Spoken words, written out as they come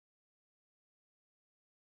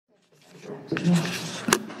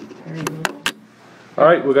All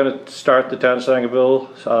right, we're going to start the Town of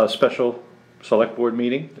Sangerville special select board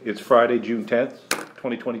meeting. It's Friday, June 10th,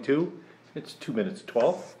 2022. It's 2 minutes to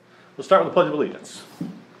 12. We'll start with the Pledge of Allegiance.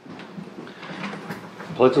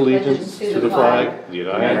 Pledge allegiance to the flag of the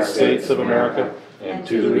United States of America and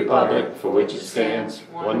to the republic for which it stands,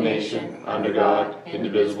 one nation, under God,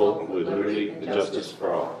 indivisible, with liberty and justice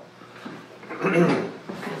for all.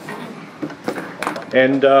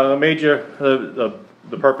 And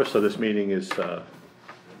the purpose of this meeting is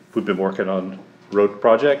we've been working on road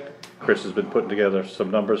project. Chris has been putting together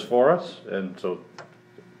some numbers for us, and so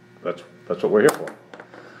that's what we're here for.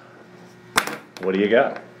 What do you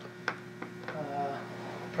got?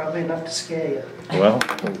 Probably enough to scare you. Well,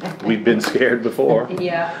 we've been scared before.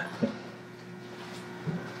 Yeah.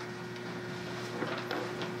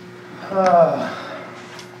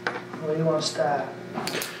 Where do you want to start?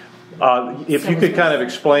 If you could kind of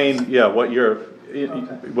explain, what you're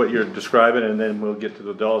describing, and then we'll get to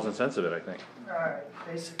the dollars and cents of it, I think. Alright,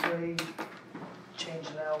 basically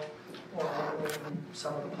changing out or removing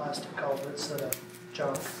some of the plastic culverts that are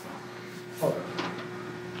junk. Or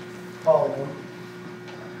all of them.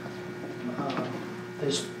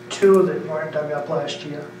 There's two that weren't dug up last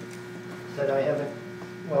year that I haven't,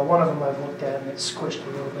 well, one of them I've looked at and it's squished a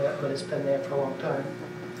little bit, but it's been there for a long time.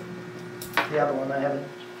 The other one I haven't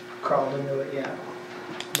crawled into it yet.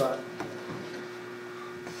 But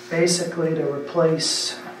basically to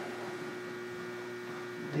replace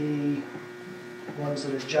the ones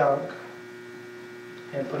that are junk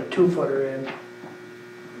and put a 2-footer in,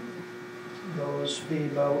 those would be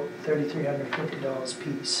about $3,350 a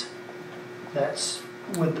piece. That's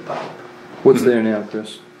with the pipe. What's there now,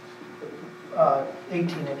 Chris?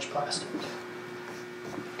 18-inch plastic.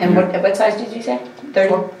 And what size did you say?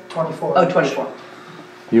 30? 24. Oh, 24.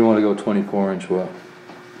 You want to go 24-inch well?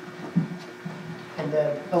 And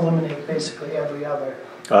then eliminate basically every other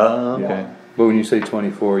Okay. Yeah. But when you say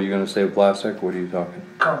 24, you're going to say plastic? What are you talking?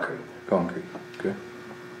 concrete. Concrete. Okay.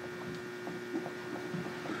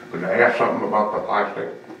 Could I ask something about the plastic?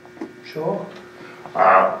 Sure.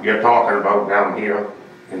 You're talking about down here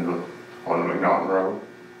on the McNaughton Road?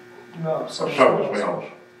 No, So Mills.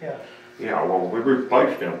 Yeah. Yeah, well, we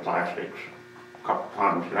replaced them plastics a couple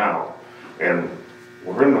times now. And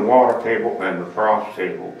we're in the water table and the frost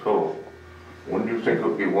table too. Wouldn't you think it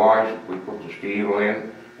would be wise if we put the steel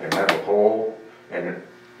in and have a hole and it,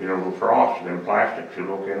 the frost and then plastics, you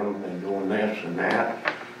look at them and doing this and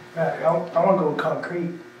that? Right, I want to go with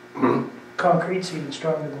concrete. Concrete's even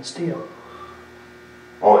stronger than steel.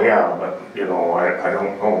 Oh yeah, but I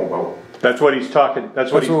don't know about. That's what he's talking,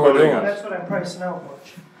 that's what he's what we're quoting doing. us. That's what I'm pricing out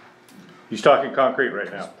much. He's talking concrete right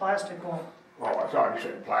Because now. plastic won't. Oh, I thought you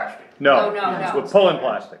said plastic. No, No. we're pulling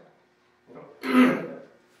plastic.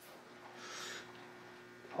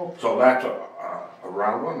 So that's a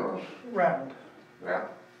round one or? Round. Yeah.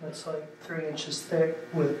 It's like 3 inches thick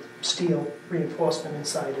with steel reinforcement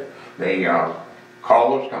inside it. They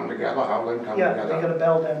collars come together, how they come Yeah, together? they got a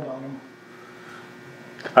beld end on them.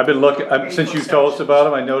 I've been looking, since you've told us about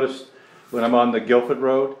them, I noticed when I'm on the Guilford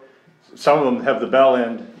Road, some of them have the bell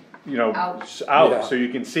end, Out. out, Yeah. so you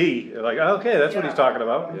can see, like, okay, that's what he's Yeah. talking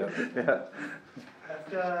about. Yeah. Yeah.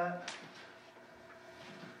 I've got,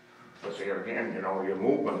 But see, again, your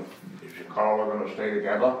movement, is your collar gonna stay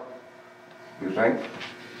together? You think?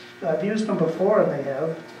 I've used them before and they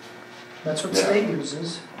have. That's what Yeah. state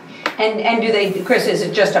uses. And do they, Chris, is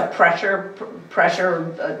it just a pressure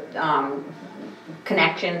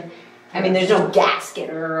connection? I mean, there's no gasket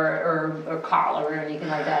or collar or anything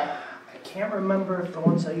like that? I can't remember if the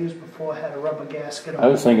ones I used before had a rubber gasket on I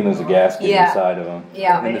was thinking there's a gasket Yeah. inside of them.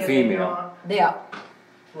 Yeah. In the Maybe female. not. Yeah,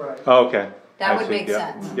 Right. Oh, okay. that I would see. make Yep.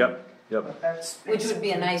 sense. Yep, But that's Which would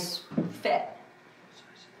be a nice fit.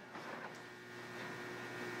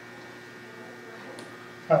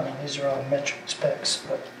 I mean, these are all metric specs,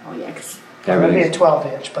 but Oh, yeah, 'cause maybe a Everything's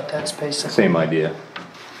 12-inch, but that's basically same idea.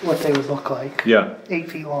 what they would look like. yeah. 8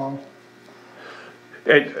 feet long.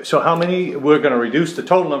 And so how many, we're gonna reduce the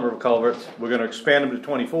total number of culverts, we're gonna expand them to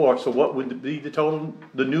 24, so what would be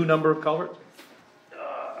the new number of culverts?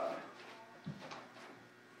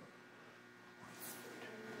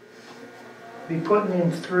 Be putting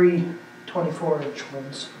in 3 24-inch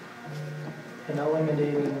ones and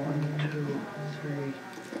eliminating 1, 2, 3.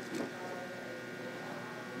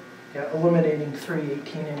 Yeah, eliminating 3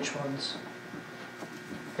 18-inch ones.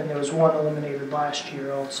 And there was one eliminated last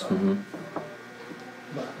year also.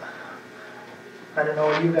 But I don't know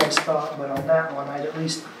what you guys thought, but on that one, I'd at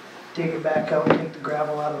least dig it back out and take the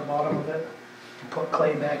gravel out of the bottom of it and put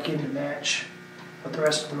clay back in to match what the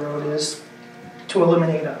rest of the road is, to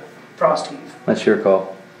eliminate a frost heave. That's your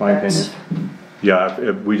call, my That's- opinion. Yeah,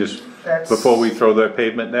 if we just, That's- before we throw that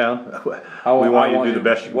pavement down, we want you to do the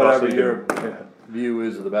best you can possibly do. Whatever your view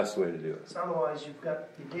is the best way to do it. 'Cause otherwise you've got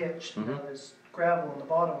your ditch, Mm-hmm. and there's gravel in the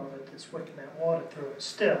bottom of it that's wicking that water through it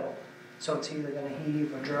still. So it's either gonna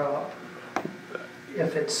heave or drop.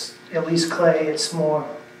 If it's at least clay, it's more,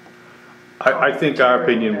 I think our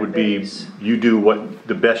opinion would be, you do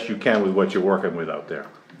the best you can with what you're working with out there.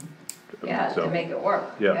 Yeah, So, to make it work.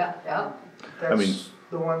 Yeah. Yeah. mean- that's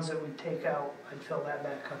the ones that we take out, I'd fill that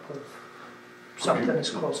back up with something as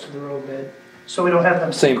close to the roadbed. So we don't have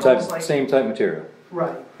them Same type, sinkholes like. same type material.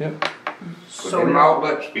 Right. Yep. Could So them we-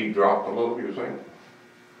 outlets be dropped a little, you think?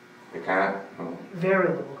 They can't? No. very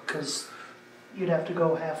little, because you'd have to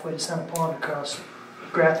go halfway to Center Pond across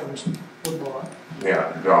Gratham's woodlot. Yeah,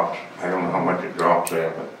 it drops. I don't know how much it drops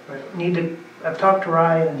there, but Right. Need to, I've talked to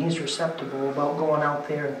Ryan and he's receptive about going out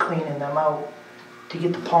there and cleaning them out to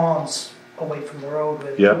get the ponds away from the road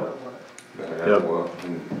where the Yeah. oil went. that'll Yep. work. You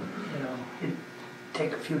know, you'd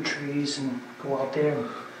take a few trees and go out there and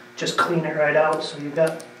just clean it right out, so you've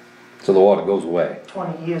got So the water goes away.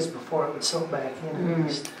 20 years before it would silt back in at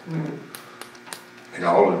least. And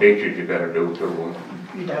all the ditches you gotta do too.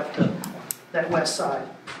 You'd have to, that west side,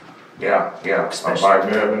 Yeah, up Especially- by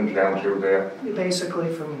Mervin's down through there.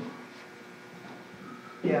 basically from,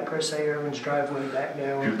 yeah, per se Irvin's driveway back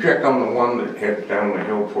down. You check on the one that heads down the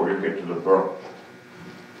hill before you get to the brook.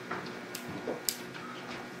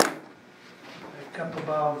 Like up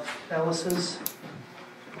above Ellis's.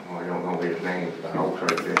 Oh, I don't know his name, the house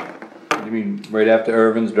right there. You mean right after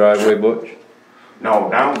Irvin's driveway, Butch? No,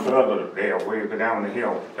 down further there, where you go down the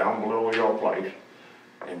hill, down below your place,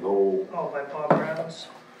 and go Oh, by Bob Brown's.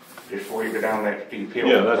 just before you go down that steep hill.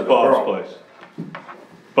 Yeah, to that's the Bob's brook. place.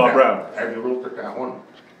 Bob Brown. Have you looked at that one?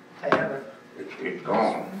 I haven't. It's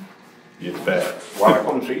gone. It's bad. Well, I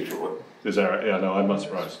couldn't see through it. Is that right? Yeah, no, I'm not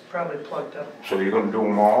surprised. Probably plugged up. So you're gonna do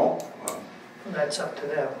them all? That's up to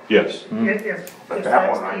them. Yes. If But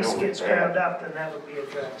that one I that piece know gets is bad. ground up, then that would be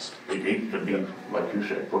addressed. It needs to be, like you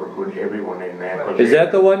said, put a good heavy one in there. 'cause Is they-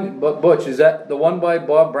 that the one, Butch, is that the one by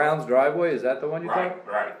Bob Brown's driveway? Is that the one you're talking?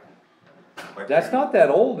 Right. But That's not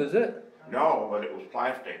that old, is it? No, but it was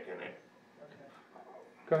plastic in it.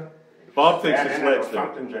 Okay. Bob thinks And it's then there ledge was there.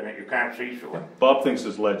 something's in it, you can't see through it. Bob thinks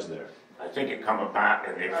it's ledge there. I think it come apart,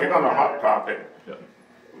 and if you're gonna hot top it, Yeah.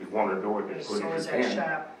 we wanna do it as So good is as you that can.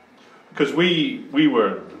 sharp? Because we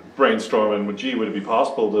were brainstorming, well, gee, would it be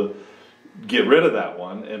possible to get rid of that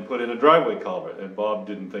one and put in a driveway culvert? And Bob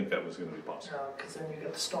didn't think that was gonna be possible. No, because then you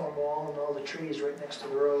got the stone wall and all the trees right next to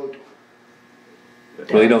the road.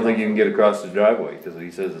 Well, you don't think you can get across the driveway, cause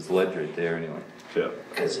he says it's ledge right there anyway. Yeah.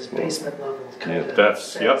 Because his basement level kind of.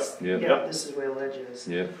 That's- yep, yep. Yeah, this is where ledge is.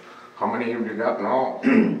 Yeah. How many have you got in all?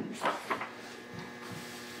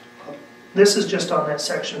 This is just on that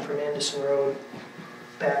section from Anderson Road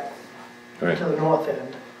back Right, to the north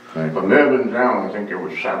end. right. From Mervin's down, I think there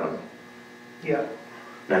was 7. Yeah,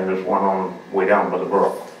 Then there's one on, way down by the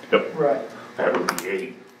brook, right. that would be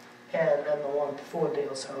 8. And then the one before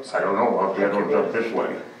Dale's house. I don't know, the other one's up this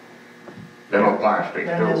way. Them are plastic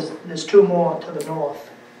Then too. there's two more to the north.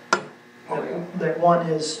 Oh, yeah. That one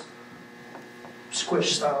is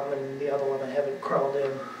squished some and the other one I haven't crawled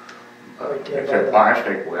in. Right there If by they're the,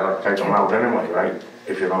 plastic, we ought to take them out anyway, right?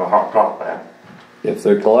 If you're gonna hot top that. If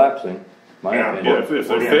they're collapsing, my Yeah. opinion. Yeah, if they're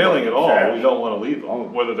Well, yeah, failing at all, yeah. we don't wanna leave Oh.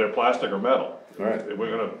 them, whether they're plastic or metal. Right. If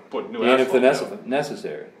we're gonna put new And if they're asphalt down.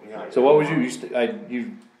 necessary. Yeah. So what was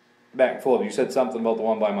you back and forth, you said something about the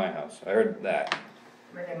one by my house, I heard that.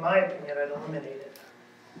 in my opinion, I'd eliminate it.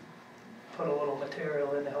 Put a little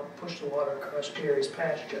material in to help push the water across Jerry's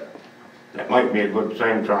pasture. That might be a good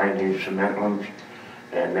thing, trying these cement ones,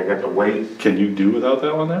 and they got the weight. Can you do without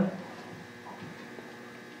that one there?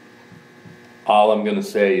 All I'm gonna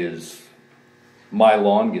say is, my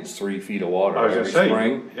lawn gets 3 feet of water I was every gonna say,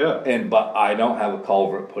 spring. yeah. But I don't have a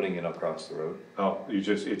culvert putting it across the road, Oh, it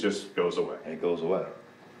just goes away. it goes away.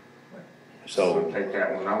 So So, take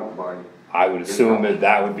that one out by, I would assume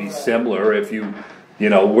that would be similar if you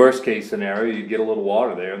know, worst case scenario, you'd get a little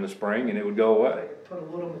water there in the spring and it would go away. Put a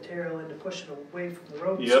little material in to push it away from the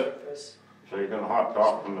road Yep. surface. so you're gonna hot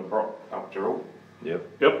top from the brook up through, Yep.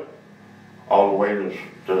 Yep, all the way to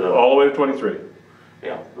the, all the way to 23.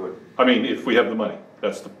 yeah, good. I mean, if we have the money,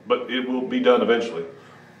 but it will be done eventually.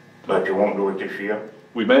 But you won't do it this year?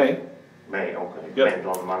 We may, May, okay, Yep. depends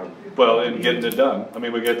on the money. well, in getting it done. I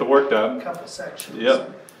mean, we get the work done, Couple sections. yep.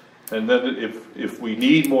 And then if we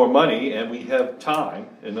need more money and we have time,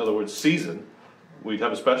 in other words, season, we'd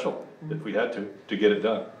have a special if we had to get it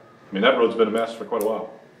done. I mean, that road's been a mess for quite a while.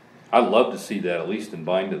 I'd love to see that at least in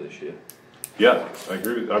Binder this year. Yeah, I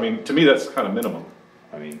agree with, I mean, to me, that's kind of minimum.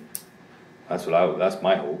 I mean, that's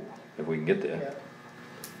my hope, if we can get there.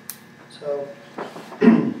 Yeah. So.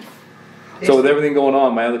 So with everything going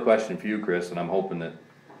on, my other question for you, Chris, and I'm hoping that,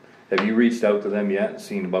 have you reached out to them yet and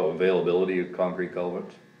seen about availability of concrete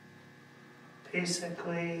culverts?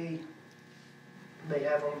 Basically, they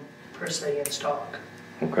have them per se in stock.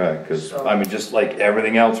 Okay, cause So- I mean, just like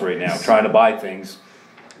everything else right now, trying to buy things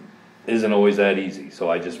isn't always that easy, so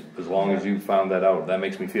I just, as long as you found that out, that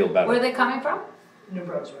makes me feel Where are better. they coming from? New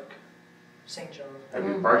Brunswick, St. John. Have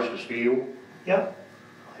you priced the steel? Yep.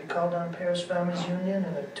 I called down Paris Farmers Union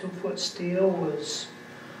and a 2-foot steel was,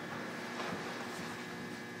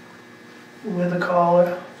 with a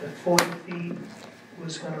collar, the 40 feet,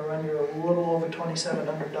 was gonna run you a little over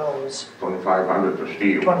 $2,700. 2,500 for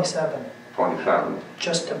steel, 27, 27.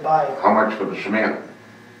 just to buy it. How much for the cement?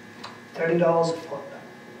 $30 a foot,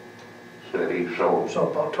 Steady, so so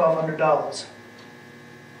about $1,200.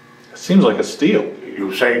 It seems like a steal.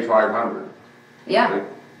 you save 500. Yeah,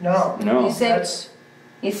 No. No. You say- That's,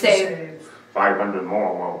 you say, 500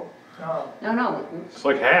 more, well, no. no, It's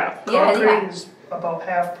like half. yeah, Concrete yeah. is about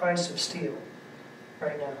half price of steel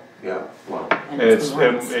right now. yeah, well, And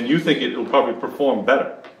and you think it'll probably perform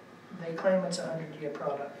better. They claim it's a 100-year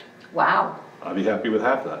product. Wow. I'd be happy with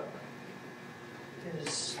half that.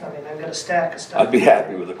 I mean, I've got a stack of stuff. I'd be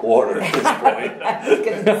happy with a quarter at this point. I was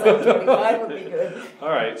gonna say 25 would be good. All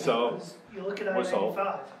right, so, You look at What's all?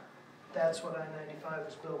 I-95, that's what I-95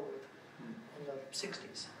 was built with in the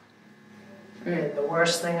 60s. And the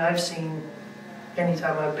worst thing I've seen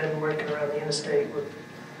anytime I've been working around the interstate with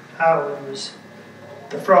Howard was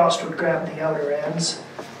the frost would grab the outer ends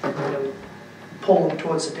and it would pull them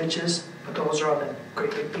towards the ditches, but those are on in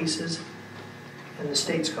great big pieces. And the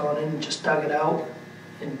state's gone in and just dug it out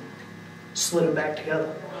and slid them back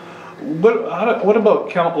together. what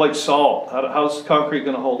about like salt? How's concrete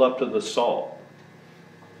gonna hold up to the salt?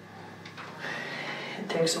 It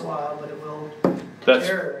takes a while, but it will That's,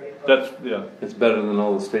 deteriorate. that's, yeah. It's better than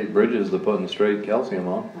all the state bridges they're putting straight calcium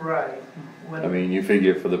on. Right. When I mean, you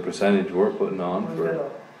figure for the percentage we're putting on we've for, got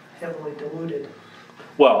a heavily diluted.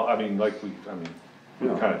 Well, I mean, we're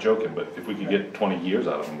Yeah. kinda joking, but if we could get 20 years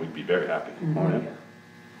out of them, we'd be very happy. oh, yeah.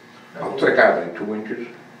 how thick are they, 2 inches?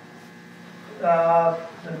 The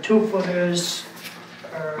 2-footers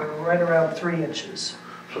are right around 3 inches.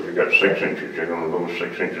 So you got 6 inches, you're gonna lose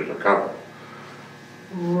 6 inches of cover.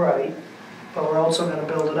 Right. But we're also gonna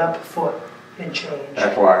build it up a foot and change.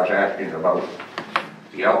 That's why I was asking about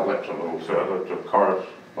the outlets a little further to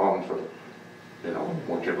correspond to, you know,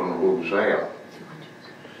 what you're gonna lose there.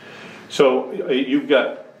 So you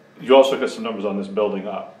also got some numbers on this building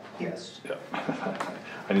up. Yes. Yeah.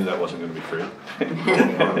 I knew that wasn't gonna be free.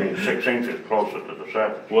 It's gonna be 6 inches closer to the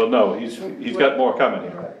surface. Well, no, he's got more coming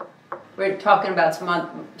here. Right. We're talking about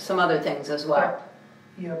some other things as well.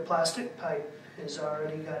 Your plastic pipe has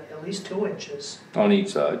already got at least 2 inches On each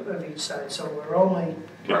side. of each side, so we're only,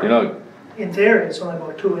 You know, in theory, it's only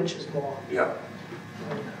about 2 inches more. Yeah.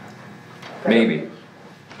 maybe.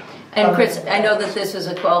 And Chris, I know that this is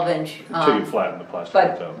a 12-inch, Until you flatten the plastic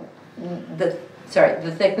but- out.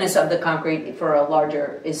 the thickness of the concrete for a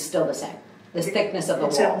larger is still the same. The thickness of the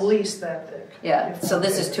It's at walls. least that thick. Yeah, if so not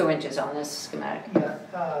this is bigger. 2 inches on this schematic.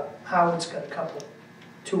 Yeah, Howard's got a couple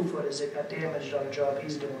 2-footers that got damaged on a job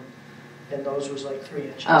he's doing, and those was like 3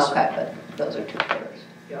 inches. Oh, okay, but those are 2-footers.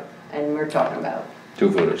 Yeah. And we're talking about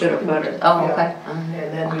 2-footers. 2-footers. Oh, Yeah. okay. And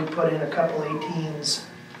then we put in a couple 18s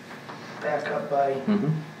back up by Mm-hmm,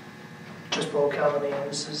 just below Calvin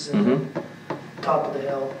Amos's and mm-hmm. top of the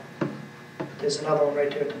hill. There's another one right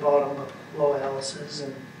there at the bottom of Low Alice's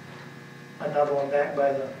and another one back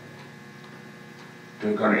by the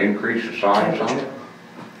You're gonna increase the size some, temperature.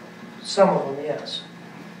 Some of them, yes.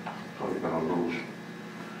 so you're gonna lose.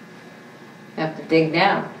 Have to dig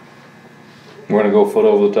down. We're gonna go foot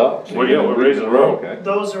over the top. so Well, you're yeah, gonna we're raising the road. Okay,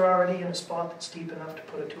 Those are already in a spot that's deep enough to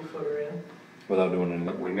put a 2-footer in. without doing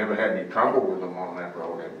anything. We never had any trouble with them on that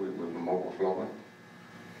road, have we, with them overflowing?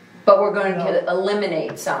 But we're going to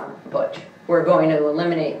eliminate some, Butch. We're going to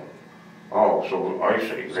eliminate, Oh, so I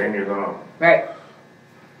see, then you're gonna, right?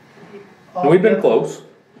 We've been Altogether- close.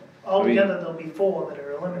 Altogether, there'll be 4 that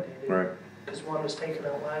are eliminated. Right. Because one was taken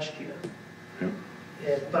out last year. Yep.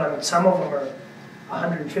 Yeah, but I mean, some of them are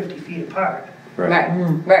 150 feet apart. Right.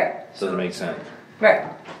 Right, Doesn't make sense. right.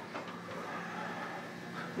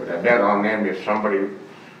 but I bet on them, if somebody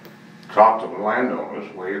talked to the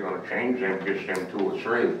landowners, where you're gonna change them, just them 2 or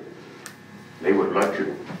 3, they would let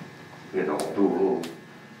you, you know, do a little.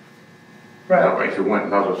 Now, if you went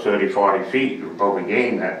another 30, 40 feet, you'd probably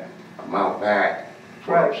gain that amount back, that's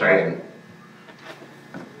what I'm Right. saying.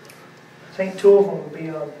 I think 2 of them will be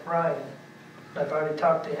on Ryan. I've already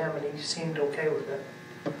talked to him and he seemed okay with it.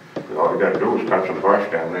 All you gotta do is cut some brush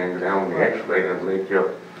down there and go down with the excavator and make you,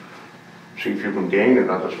 see if you can gain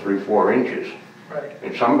another 3-4 inches. Right,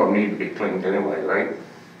 And some of them need to be cleaned anyway, right?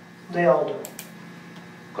 they all do.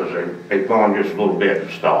 Because they've gone just a little bit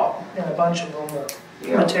to stop. And a bunch of them,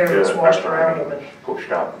 Yeah, materials yeah, washed that's what I around mean, them and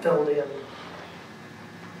pushed up. filled in.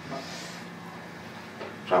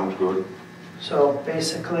 Sounds good. So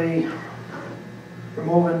basically,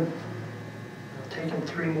 removing, taking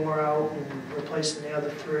 3 more out and replacing the other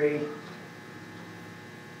 3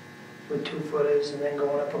 with 2-footers, and then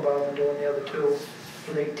going up above and doing the other 2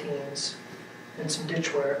 with 18s and some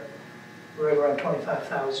ditch wear, right around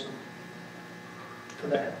 25,000 for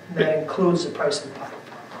that. And that includes the price of the pipe.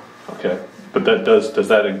 Okay, but does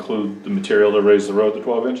that include the material to raise the road to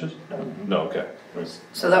 12 inches? No, okay.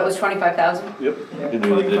 So that was 25,000? Yep. Yeah, You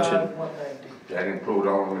do the ditching. 25,190, Does that include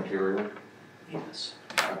all the material? yes.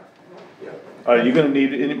 Yeah. Are you gonna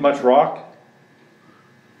need any much rock?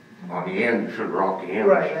 On the end, you should rock the ends.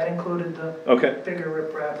 Right, that included the Okay. bigger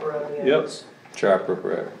riprap around the Yep. ends. Chop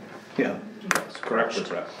rip. Yeah. Yes, Correct with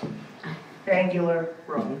crushed. that. Angular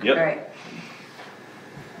rock. Yep. Right.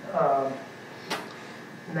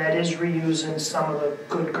 And that is reusing some of the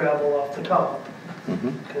good gravel off the top,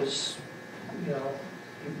 because, you know,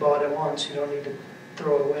 you bought it once, you don't need to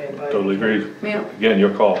throw it away and buy it. Totally agreed. Yeah. Again,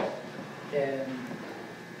 your call. And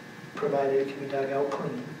provided it can be dug out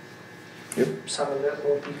clean. Yep. Some of it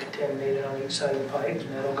will be contaminated on each side of the pipe,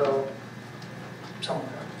 and that'll go somewhere.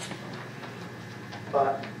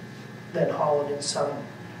 But then hauling in some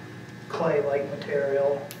clay-like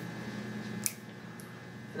material.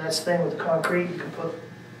 And that's the thing with concrete, you can put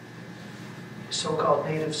so-called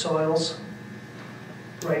native soils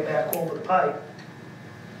right back over the pipe,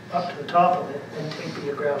 up to the top of it, and taper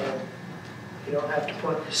your gravel. You don't have to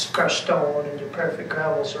put your crushed stone and your perfect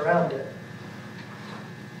gravels around it.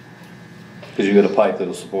 Cause you got a pipe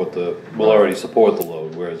that'll support will already support the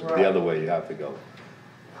load, whereas Right. the other way you have to go.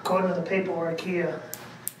 According to the paperwork here, it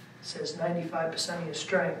says 95% of your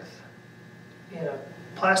strength in a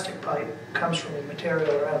plastic pipe comes from the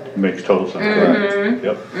material around it. Makes total sense. Mm-hmm.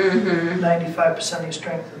 Yep. 95% of your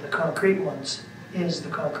strength of the concrete ones is the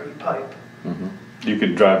concrete pipe. You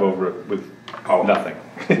could drive over it with nothing.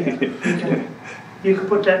 You could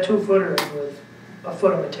put that 2-footer in with a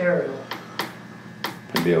foot of material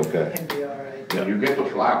It'd be okay. and be all right. Did you get the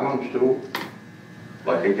flat ones too?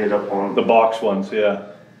 Like they did up on? The box ones, yeah.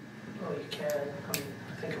 Well, you can. I mean,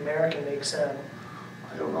 I think American makes them.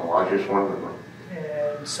 I don't know, I just wondered.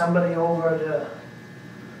 And somebody over at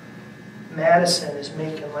Madison is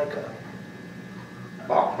making like a,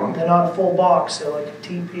 Box one? they're not a full box, they're like a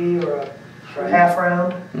TP or a half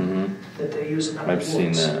round Mm-hmm. that they're using up in I've woods.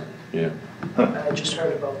 seen that, yeah. I just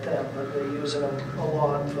heard about them, but they're using them a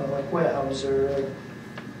lot for like warehouse or,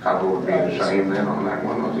 Cover would be the same then on that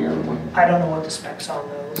one or the other one? I don't know what the specs on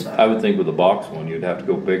those I are. would think with the box one, you'd have to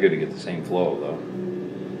go bigger to get the same flow though.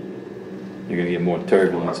 You're gonna get more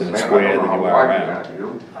turbulence in a Man, I square don't than know you how are wide you around. got,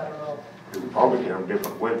 you. I don't know. You could probably get them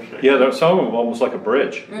different widths. there. Yeah, there, some of them almost like a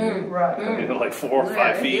bridge. Right, You know, like 4 or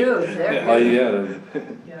 5 feet. Huge, Oh, they're yeah,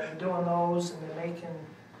 yeah, they're doing those and they're making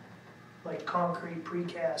like concrete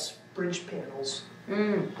precast bridge panels.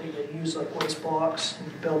 They use like waste blocks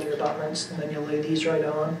and you build your abutments and then you lay these right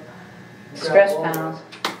on. stress Gravel over panels,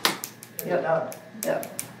 And you're done.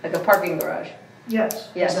 yep, like a parking garage. Yes,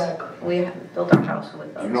 Yes, exactly. we built our house with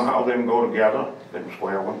You know those. how them go together, them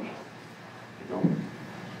square ones? You know?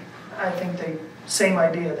 I think they, same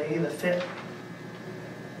idea, they either fit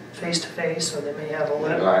face to face or they may have a They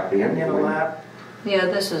lip lack the and end. then a lap. Yeah,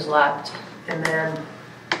 this is lapped. And then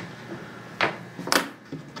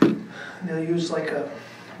they'll use like a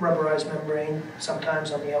rubberized membrane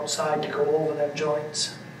sometimes on the outside to go over them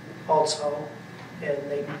joints also. And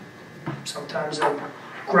they, sometimes they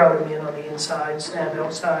grout them in on the insides and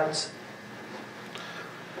outsides.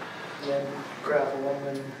 And then gravel them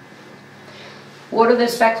and What are the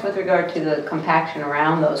specs with regard to the compaction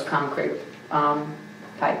around those concrete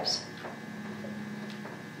pipes?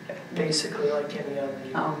 basically like any other.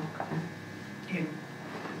 Oh, okay. You,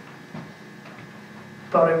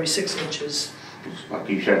 about every 6 inches. It's like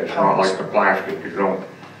he said, it's not like the plastic, you don't,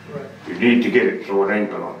 Right. you need to get it so it ain't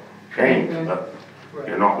gonna change, Mhm. but Right.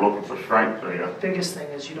 you're not looking for strength there. Biggest thing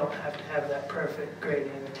is you don't have to have that perfect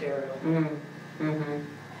grading material. Mm-hmm.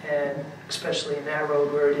 And especially in that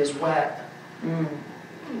road where it is wet, Mm.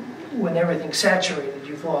 when everything's saturated,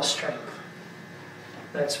 you've lost strength.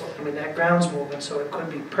 That's what, I mean, that ground's moving, so it could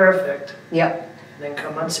be perfect, Yep, and then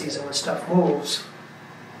come mud season when stuff moves,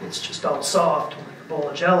 it's just all soft, like a bowl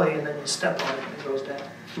of jelly, and then you step on it and it goes down.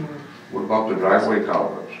 What about the driveway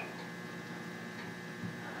culverts?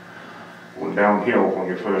 Went downhill when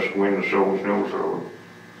you first go into Silver's Mills Road,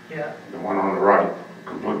 Yeah, the one on the right,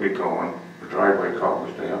 completely gone, the driveway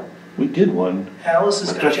culvert's there. We did one. Alice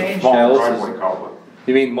is But gonna just a change small that. Alice is- driveway culvert,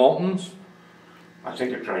 You mean Moulton's? I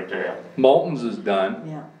think it's right there. Moulton's is done.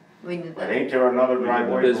 Yeah. We did But that. ain't there another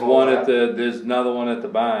driveway There's below one at that? there's another one at the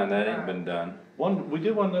barn, that ain't been done. We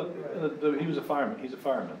did one, he was a fireman, he's a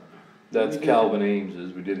fireman. That's Calvin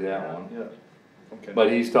Ames's, we did that one. Yeah, okay.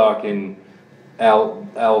 But he's talking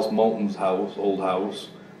Alice Moulton's house, old house.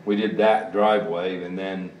 We did that driveway and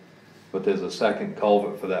then, but there's a second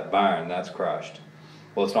culvert for that barn, that's crushed.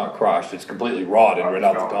 Well, it's not crushed, it's completely rotted right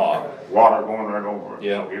out the top. Water going right over it.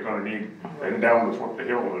 Yeah. So you're gonna need, and down the foot of the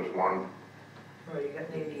hill there's one. Right, you got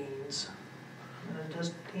Nadine's.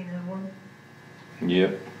 Does Dean have one?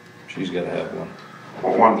 Yep, she's gotta have one.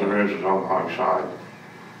 Well, one there is on the high side.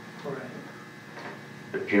 Right.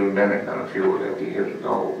 But Jim Bennett done a few of them years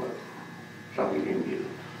ago, but some he didn't use.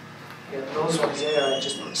 Yeah, those ones there, I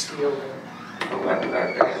just put steel in. So that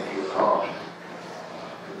damn your cost.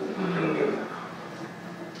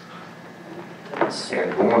 That's,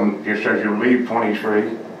 And going, just as you leave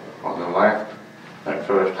 23 on the left, that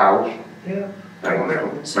first house, yeah. that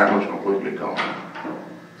one's completely gone.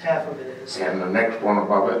 Half of it is. And the next one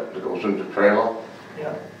above it, that goes into the trailer,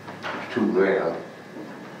 Yeah. there's two there.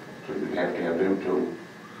 So you have to have them two.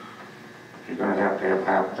 You're gonna have to have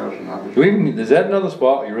half a dozen others. Do we even, is that another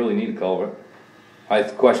spot where you really need a culvert? I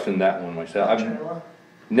questioned that one myself. I've Trailer.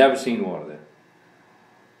 never seen water there.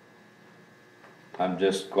 I'm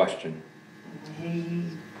just questioning.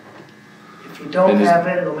 If you don't And is- have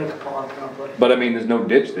it, it'll make a pond probably. But I mean, there's no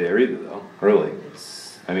ditch there either though, really.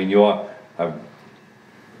 It's, I mean, you are, a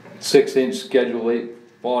 6-inch Schedule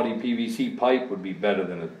 840 PVC pipe would be better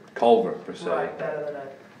than a culvert per se. right, better than a.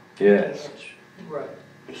 Yes. inch. Right,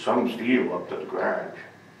 There's some steel up to the garage.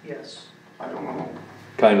 yes. I don't know.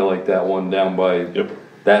 Kinda like that one down by, Yep,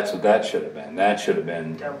 that's what that should have been. That should have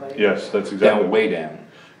been Down by. yes, that's exactly. down, way down.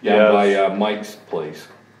 Down by Yes. Mike's place.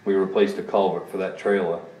 We replaced a culvert for that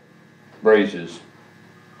trailer. Braziers.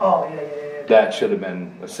 Oh, yeah. That should have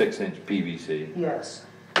been a 6-inch PVC. Yes,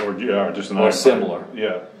 Or, yeah, or just an Or iron pipe. similar.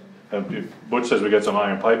 Yeah, and if Butch says we got some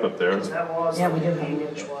iron pipe up there. because that was Yeah, an we did have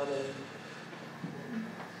 8-inch one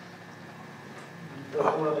and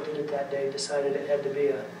whoever did it that day decided it had to be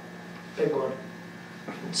a big one.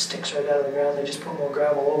 It sticks right out of the ground, they just put more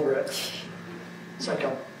gravel over it. It's like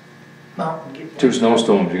a mountain getting. 2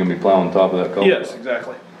 snowstorms, you're gonna be plowing top of that culvert. Yes,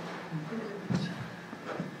 exactly.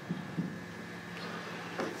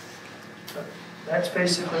 That's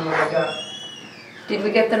basically what I got. Did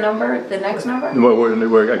we get the number, the next number? Well, I think Oh,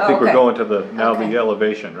 we're okay. going to now Okay. the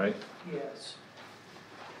elevation, right? Yes.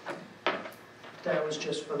 That was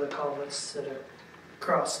just for the culverts that are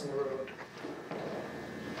crossing the road.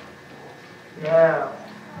 Now,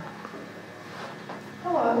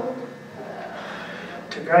 Hello.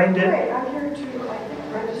 to grind it, Great, I'm here to, I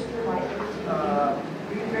think, register my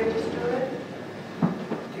re-register it.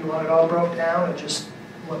 do you want it all broke down or just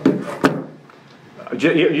one big number?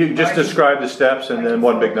 You just describe the steps and then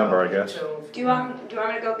one big number, I guess. So, Do you want me to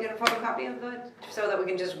go get a photocopy of it, so that we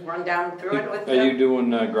can just run down through it with Are you them?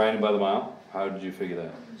 doing grinding by the mile? How did you figure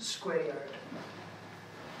that? square yard.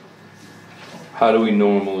 How do we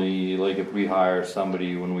normally, like if we hire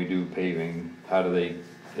somebody when we do paving, how do they,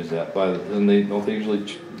 is that by, don't they usually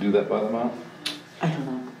do that by the mile? I don't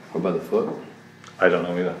know. Or by the foot? I don't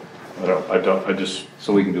know either. I just,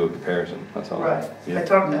 So we can do a comparison, that's all. Right. I Yeah.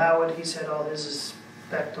 talked to Howard, he said all his is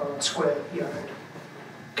backed on square yard.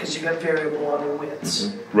 Cause you got variable on the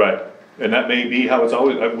widths. right, and that may be how it's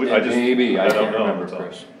always, I just. Maybe, I don't can't know, remember, that's all.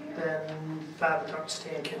 Chris. Then Father talked to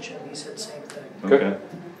Stan Kitchen, he said same thing. Okay,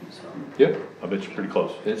 So Yep, Oh, I bet you're pretty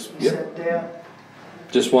close. it's, he yep, said there,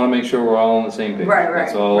 just wanna make sure we're all on the same page. Right, right.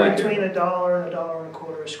 That's all I between care. $1 and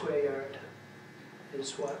 $1.25 a square yard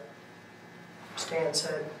is what Stan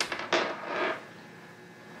said.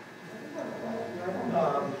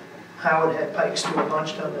 Howard had Pikes do a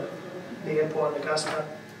bunch down the airport in Augusta,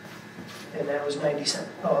 and that was 90 cents,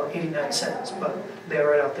 oh, 89 cents, but they're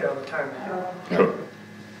right out there on the tarmac. Sure.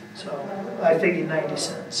 So I figured 90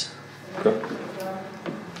 cents, Okay.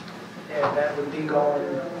 and that would be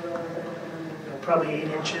going, probably 8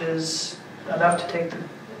 inches, enough to take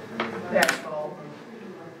the asphalt.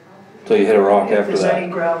 So you hit a rock If after there's any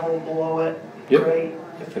that. gravel below it, Yep. great.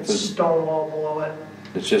 If If it's there's- stone wall below it,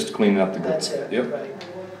 It's just cleaning up the. that's it, Yep, right?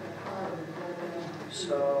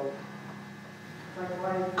 So,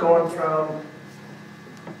 going from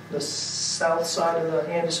the south side of the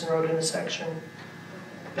Anderson Road intersection,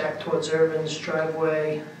 back towards Irvin's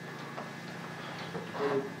driveway,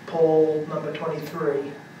 The pole number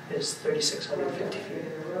 23 is 3,650 feet.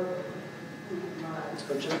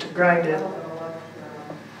 So just to grind it,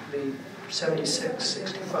 be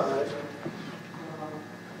 7665.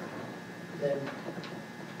 Then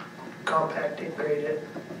compact it, grade it,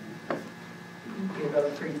 be another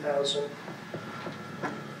 3,000.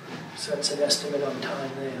 So that's an estimate on time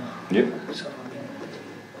there. Yep, So, I mean,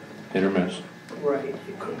 hit or miss. right,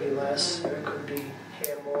 it could be less, or it could be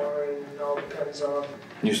here more, and it all depends on,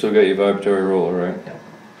 You still got your vibratory roller,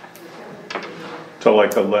 right? So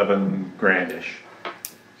like 11 grandish. Is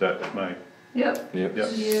that my, Yep. Yep.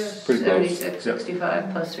 yeah, Pretty close. 76, 65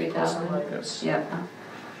 plus plus 3,000. or minus. Yeah.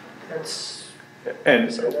 That's, and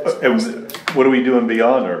what are we doing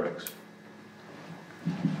beyond Irving's?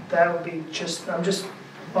 that would be just,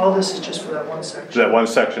 all this is just for that one Is section. that one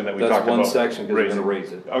section that we talked That's about? one section, cause we're raising? gonna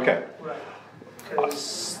raise it. Okay, Right,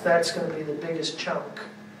 because that's gonna be the biggest chunk.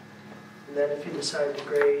 And then if you decide to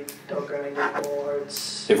grade, don't grind it more,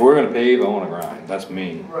 it's, If we're gonna pave, I wanna grind, that's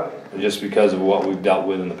me. right, Just because of what we've dealt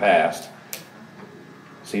with in the past.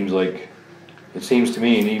 It seems to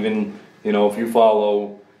me, and even, you know, if you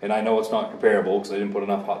follow, and I know it's not comparable, cause I didn't put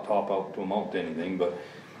enough hot top out to amount to anything, but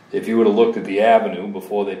if you would've looked at the avenue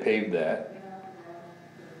before they paved that,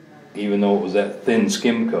 even though it was that thin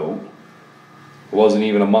skim coat, it wasn't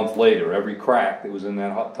even a month later, every crack that was in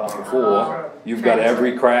that hot top before, you've got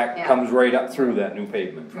every crack Yeah. comes right up through that new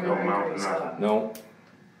pavement. No amount of nothing. No,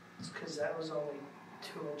 because that was only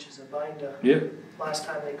 2 inches of binder. yep, Last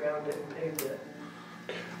time they ground it and paved it.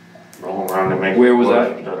 Roll around and make. Where was it worse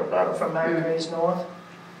that? instead of better. From Maggraves North,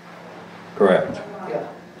 correct, yeah.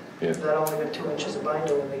 yeah, That only got 2 inches of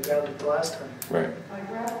binder when they ground it the last time. right.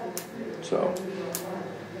 So,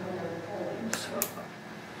 So,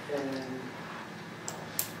 and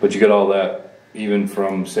but you get all that, even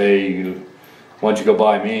from, say, once you go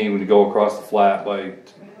by me, when you go across the flat by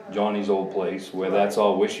Johnny's old place, where that's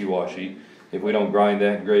all wishy-washy, if we don't grind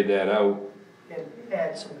that and grade that out,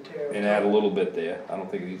 add some material. and add a little bit there, I don't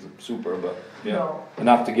think it needs a super, but, yeah, No.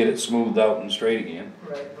 enough to get it smoothed out and straight again.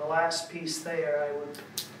 Right, the last piece there,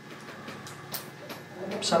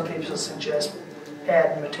 some people suggest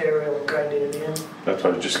adding material and grinding it in. that's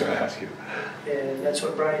what I was just gonna ask you. And that's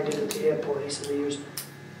what Brian did at the airport. He said they used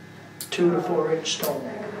 2 to 4 inch stone.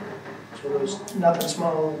 So there was nothing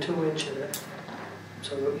smaller than 2 inch in it.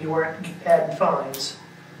 So you weren't adding fines.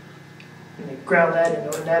 And they ground that into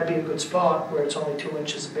it, and that'd be a good spot where it's only 2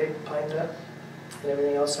 inches big, pine nut, and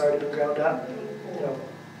everything else already been ground up. You know,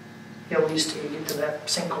 at least till you get to that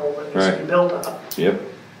sinkhole that needs to be Right. built up. Yep,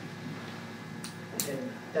 And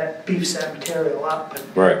that beefs that material up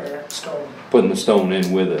and Right. that stone. putting the stone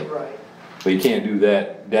in with it, Right. but you can't do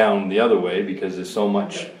that down the other way, because there's so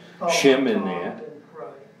much Oh, shim in top there, and- Right.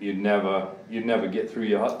 you'd never get through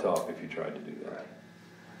your hot top if you tried to do that.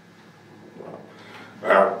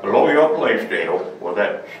 Below your place, Dale, with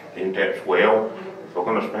that, in that swale, if we're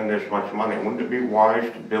gonna spend this much money, wouldn't it be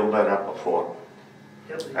wise to build that up a foot?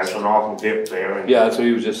 At least. That's an awful dip there. And Yeah, that's what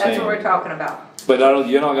he was just That's what we're saying, talking about. but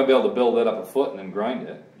you're not gonna be able to build that up a foot and then grind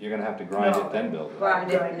it, you're gonna have to grind No. it then build it,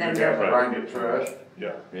 Grind it and then You have to build it. grind it first,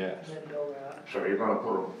 Yeah. yes. And then build that. so you're gonna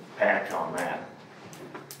put a patch on that.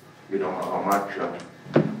 You don't know how much,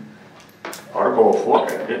 ought to go a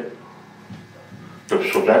foot at it.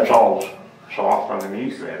 So that's all soft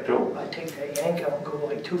underneath there too. I take that yank out and go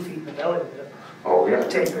like 2 feet in the belly with it. Oh, yeah,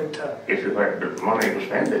 Taper it to, if you had the money to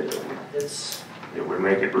spend it, it's, it would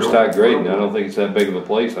make it real. Start grading, I don't think it's that big of a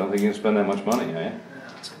place, I don't think you can spend that much money, eh?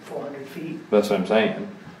 it's like 400 feet. That's what I'm saying,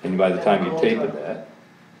 and by the time you taper that,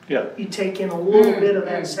 Yeah, You take in a little bit of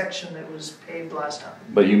that section that was paved last time.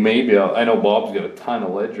 but you may be able, I know Bob's got a ton of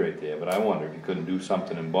ledge right there, but I wonder if you couldn't do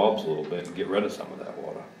something in Bob's a little bit and get rid of some of that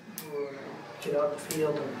water. Or get out in the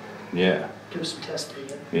field and Yeah, do some testing.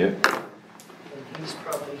 yeah, And he's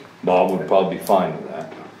probably, Bob would probably be fine with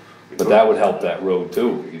that, but that would help that road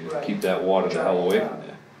too, if you could Right. keep that water the hell away from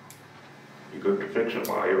there. You good to fix it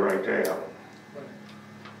while you're right there,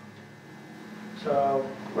 so,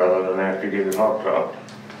 rather than after you get it hooked up.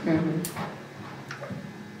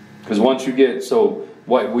 Cause once you get, so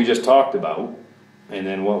what we just talked about, and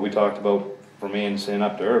then what we talked about from Anderson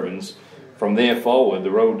up to Irvin's, from there forward, the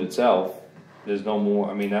road itself, there's no more,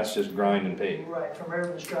 I mean, that's just grind and pave, right, from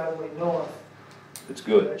Irvin's driveway north, it's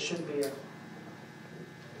good. that should be a,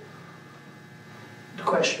 the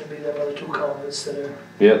question would be them other 2 culverts that are,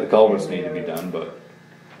 Yeah, the culverts need to be done,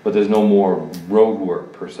 but there's no more road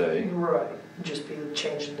work per se. right, just be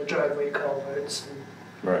changing the driveway culverts and,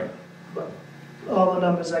 Right. but all the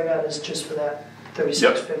numbers I got is just for that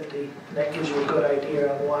 3650, and that gives you a good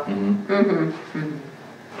idea on what Mm-hmm, Mm-hmm.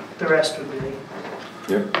 the rest would be.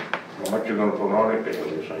 yep. How much you gonna put on it, Dale,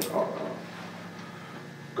 you think?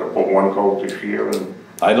 Gonna put one coat this year and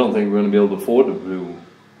I don't think we're gonna be able to afford to do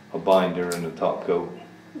a binder and a top coat.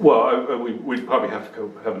 Well, we'd probably have to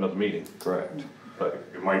go have another meeting, Correct. but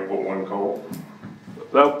you might put one coat.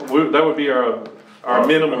 that would be our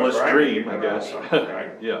minimalist Right. dream, I guess. Right.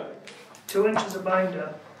 Yeah. 2 inches of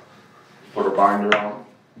binder, Put a binder on.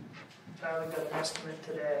 I only got an estimate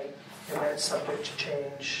today, and that's subject to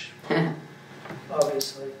change,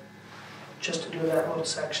 obviously. Just to do that little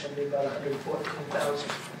section would be about 114,000,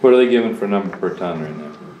 What are they giving for a number per ton right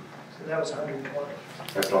now? so that was 120.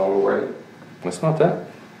 That's all the way. That's not that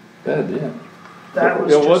bad, yeah. That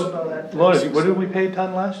was Yeah, just about that. Lorna, what did we pay a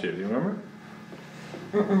ton last year, do you remember?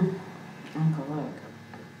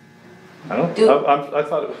 I don't, Do- I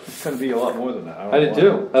thought it was gonna be a lot more than that. don't I did know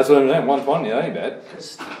too, that's what I'm saying, 120, that ain't bad.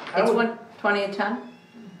 'Cause It's 120 a ton?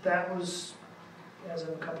 that was, as of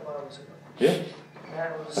a couple hours ago. Yeah,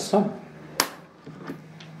 That that's was, not,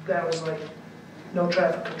 that was like, no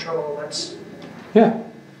traffic control, that's yeah.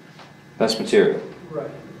 That's material,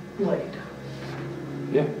 right, late.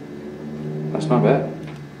 yeah. That's not bad.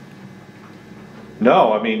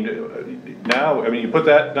 No, I mean, now, I mean, you put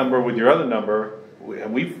that number with your other number,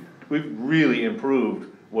 and we've really improved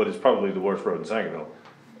what is probably the worst road in Sangerville,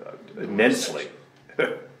 immensely.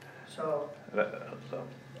 So, So,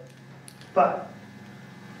 but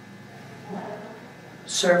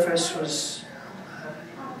surface was,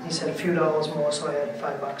 he said a few dollars more, so I added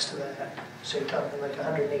 $5 to that. So you're talking like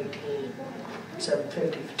 118,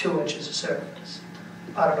 750 for 2 inches of surface.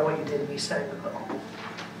 I don't know what you did in East Sangerville.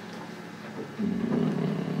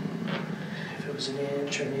 If it was an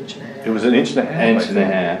inch or an inch and a half. it was an inch and a half. Inch I and a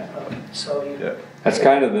think. half. So you, Yeah. That's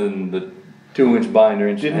kind of the 2-inch binder,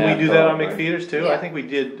 inch and a Didn't half. we do that on top, right? McFeeters too? Yeah. I think we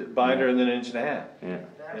did binder and then an inch and a half. Yeah.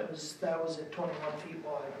 that was at 21 feet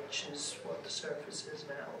wide, which is what the surface is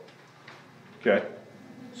now. Okay.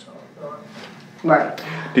 So, not, Right.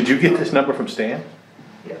 Did you get this number from Stan?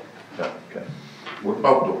 yeah. Yeah, okay. What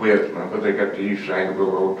about the width, remember they got the East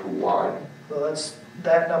Sangerville Road too wide? Well,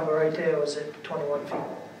 that number right there was at 21 feet.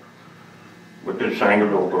 But this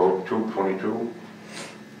Sangerville Road, 222,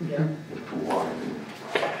 Yeah. is too wide.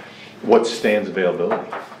 What's Stan's availability?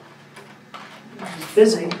 He's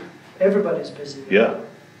busy, everybody's busy. Yeah,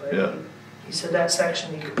 But yeah. he said that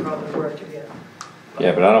section he could probably work again,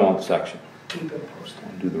 Yeah, but I don't want the section, keep him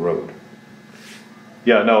posted. do the road.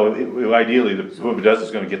 Yeah, no, ideally, whoever does is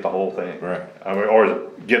gonna get the whole thing. Right. I mean, or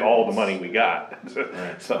get all the money we got. So,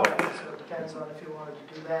 So it depends on if you wanted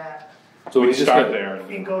to do that. So we we just start got, there.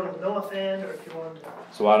 You can go to the north end, or if you wanted to,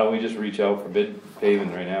 so why don't we just reach out for bid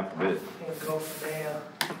paving right now for bid? you can go from there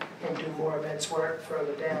and do more events work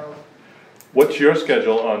further down. What's your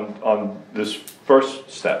schedule on this first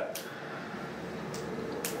step?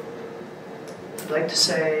 I'd like to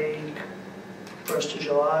say 1st of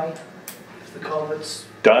July, if the culvert's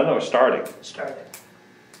Done or starting? started.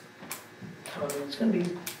 It's gonna be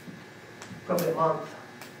probably a month,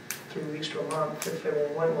 3 weeks to a month, if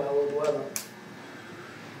everything went well with the weather.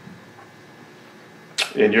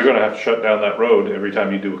 And you're gonna have to shut down that road every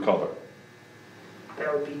time you do a culvert.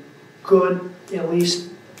 That would be good, at least,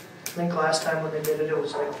 I think last time when they did it, it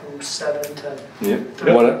was like from 7 to. Yeah,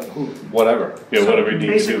 Yep. whatever. Yeah, whatever you need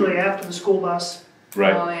to Basically, do. after the school bus, Oh,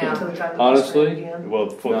 Right, yeah. until the time the bus Honestly, ran again. well,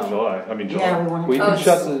 4th of No. July, I mean Yeah, July. we want We to. can Oh,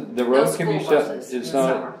 shut school- the road no can be school shut, buses it's in not,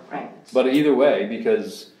 summer, right. but either way,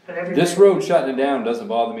 because But every this day- road shutting it down doesn't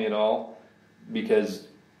bother me at all, because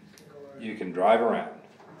you can drive around,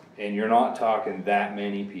 and you're not talking that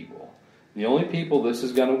many people. The only people this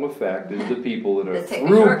is gonna affect is the people that are That take a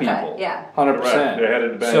through shortcut, people. yeah. 100%. They're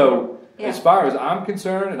headed to Bangor. So, Yeah. as far as I'm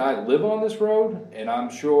concerned, and I live on this road, and I'm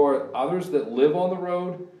sure others that live on the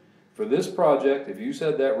road, for this project, if you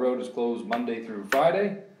said that road is closed Monday through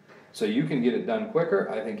Friday, so you can get it done quicker,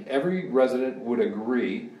 I think every resident would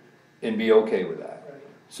agree and be okay with that. Right.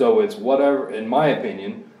 So it's whatever, in my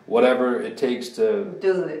opinion, whatever it takes to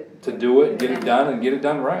Do it, do it, get it done, and get it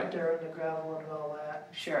done right. During the gravel and all that.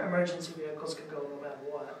 sure. Emergency vehicles can go no matter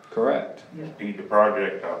what. Correct. Speed the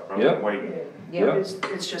project up, rather Yep. than waiting. Yeah. Yeah.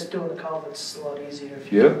 It's just doing the culverts a lot easier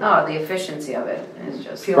if you. Yep. Oh, the efficiency of it is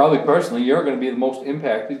just, Feel- Probably personally, you're gonna be the most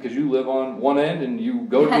impacted, cause you live on one end and you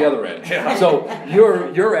go to the other end. So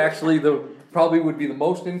you're actually probably would be the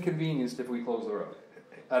most inconvenienced if we close the road.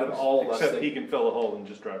 Out of all of us. Except he can fill a hole and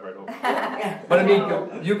just drive right over. But I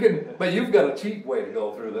mean, you can, but you've got a cheap way to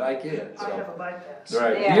go through that I can't, I have so. a bypass.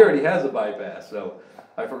 Right, Yeah. he already has a bypass, so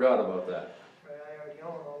I forgot about that. Right, I already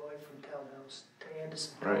own all the way from Townhouse to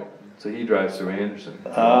Anderson. Right, so he drives through Anderson.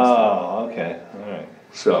 Oh, okay, alright.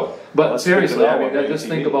 So, but Let's stick to seriously, that I one, mean, just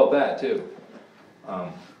maybe think TV. about that too.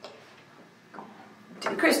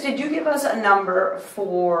 Chris, did you give us a number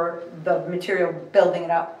for the material building it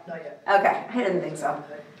up? Not yet. Okay, I didn't think so.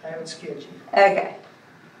 I haven't scared you. Okay.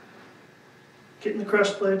 Getting the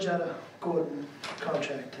crushed ledge out of Gordon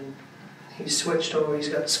contracting. He's switched over, he's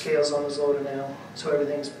got scales on his loader now, so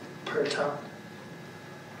everything's per ton.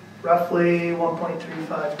 Roughly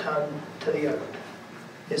 1.35 ton to the yard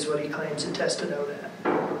is what he claims it tested out at.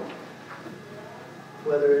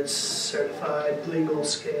 Whether it's certified, legal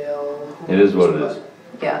scale. who It is what it knows, is.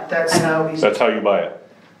 Yeah. but That's I know. how he's. That's how you buy it.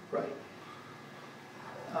 Right.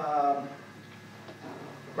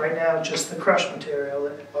 Right now, just the crushed material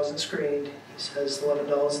that wasn't screened, he says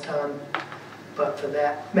 $11 a ton, but for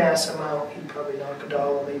that mass amount, he'd probably knock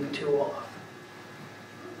 $1, maybe $2 off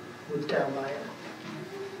with down buying.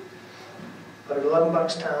 But at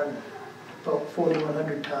 $11 a ton, about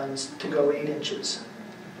 4,100 tons to go 8 inches.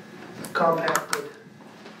 Compacted,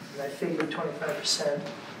 and I figured 25%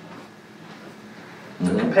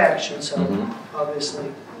 for compaction, so obviously,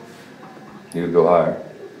 You would go higher.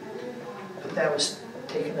 but that was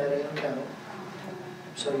taking that into account.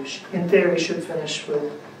 So you in theory, should finish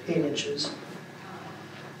with 8 inches.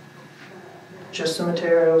 Just the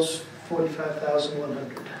materials,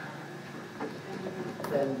 45,100.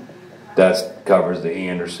 Then, That covers the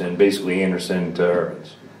Anderson, basically Anderson to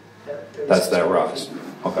Irvin's. yeah, That's that 36 rocks. feet.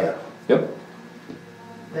 Okay. Yeah. Yep.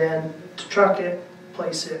 Then to truck it,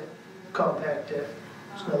 place it, compact it,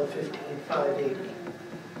 it's another 15,580.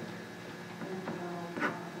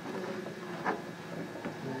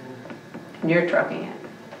 And you're trucking it.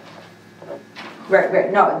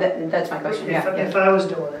 Right, no, that's my question, If yeah, if yeah. I was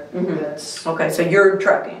doing it, Mhm. that's Okay, so you're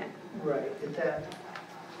trucking it. right, at that.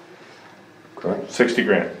 Correct. 60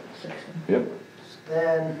 grand. Yep.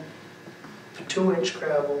 Then for 2-inch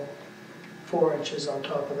gravel, 4 inches on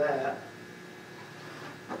top of that,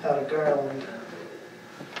 out of Garland.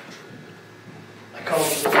 I called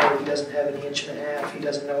him today, he doesn't have an 1.5 inches, he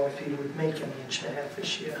doesn't know if he would make an 1.5 inches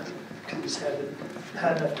this year, because he's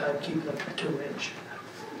had enough time keeping them for 2-inch.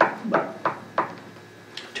 But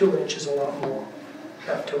 2 inch is a lot more,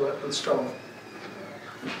 have to it with stone,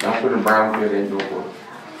 That's what the brown pit ain't doing.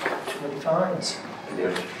 too many fines, It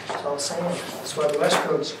is. it's all sand, that's why the West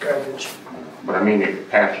Road's garbage. But I mean, it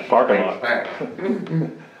passes Parking state lot. specs.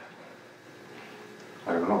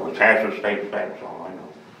 I don't know, it passes state specs, all I know.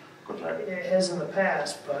 'Cause It has in the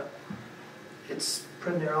past, but it's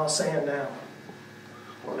pretty near all sand now.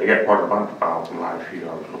 well, they got quite a bunch of files from last year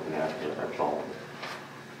I was looking at, it, that's all.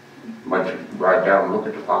 Might you write down and look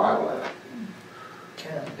at the file,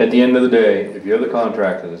 Can. At the end of the day, if you're the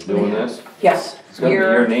contractor that's doing this, Yes. it's gonna be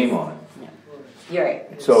your name on it. You're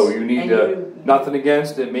right. So you need And to, you- nothing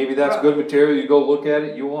against it, maybe that's good material, you go look at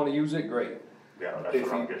it, you wanna use it, great. yeah, that's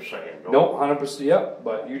what I'm just saying. No, 100%, yep,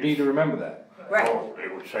 but you need to remember that. Right. Oh, it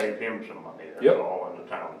would save him some money, that's Yep. all in the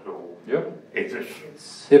town too. Yep. If it's,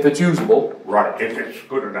 It's, If it's usable, right, if it's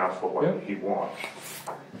good enough for what Yep. he wants.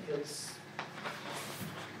 it's,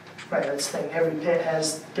 right, that's the thing, every pit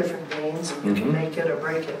has different veins, and you can Mhm. make it or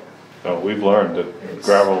break it. So we've learned that It's-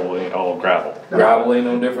 gravel ain't all gravel. gravel ain't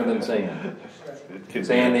no different than sand. It can be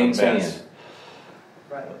Sand a ain't mess. sand.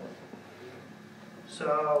 Right.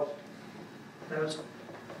 So, that was,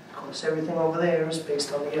 of course, everything over there is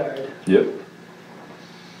based on the yard. Yep.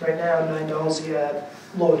 Right now, $9 a yard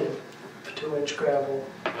loaded for 2-inch gravel,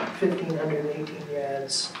 1,518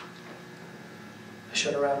 yards. I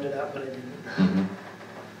should have rounded up, but I didn't. Mhm.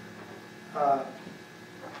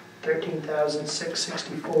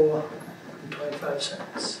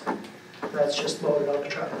 13,664.25. That's just loaded on the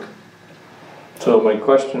truck. So my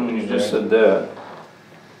question, when you just said that,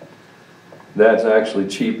 that's actually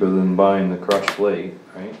cheaper than buying the crushed slate,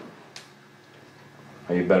 right?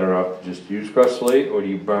 Are you better off to just use crushed slate, or do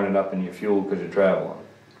you burn it up in your fuel because you're traveling?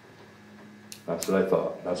 That's what I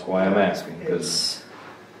thought, that's why I'm asking, because,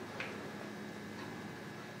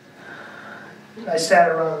 I sat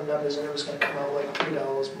around the numbers and it was gonna come out like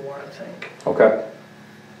 $3 more, I think. okay,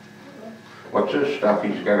 What's this stuff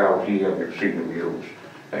he's got out here that seen him use,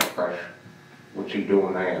 that crush? What's he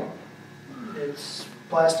doing now? It's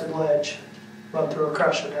blasted ledge, run through a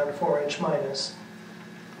crusher down to 4-inch minus.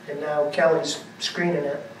 And now Kelly's screening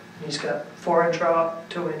it. He's got 4-inch rock,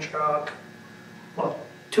 2-inch rock, well,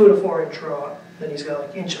 2 to 4-inch rock. Then he's got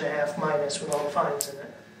like 1.5 inch minus with all the fines in it.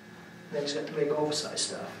 And then he's got the big oversized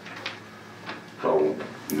stuff. So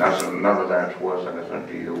nothing, none of that's worth anything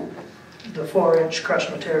to you. The 4-inch crushed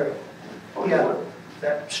material, Oh, yeah,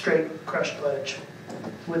 that straight crushed ledge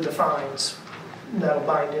with the fines. That'll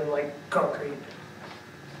bind in like concrete.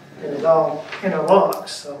 And it all interlocks,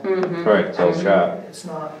 so Mm-hmm. right, so sharp, it's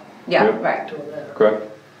not Yeah, Yep. right. doing that. correct?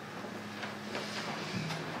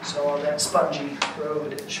 So on that spongy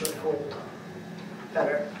road, it should hold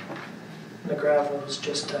better. And the gravel is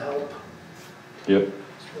just to help Yep.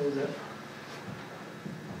 smooth it.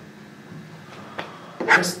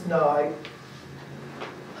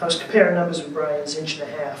 I was comparing numbers with Brian's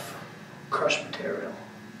 1.5 crushed material.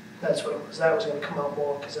 That's what it was. That was gonna come out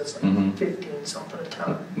more, cause that's like Mhm. 15 something a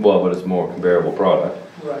ton. Well, but it's more comparable product.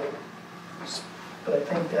 Right. But I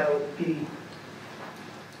think that would be,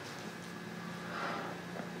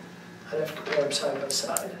 I'd have to compare them side by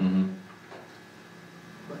side. Mm-hmm.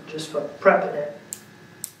 But just for prepping it,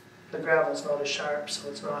 the gravel's not as sharp, so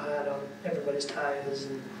it's not hard on everybody's tires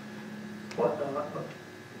and whatnot. But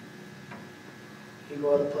you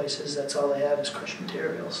go other places, that's all they have is crushed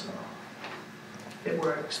material, so it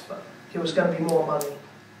works. But it was gonna be more money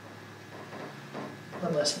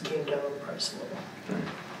unless he came down on the price a little.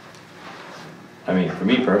 I mean, for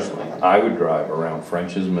me personally, I would drive around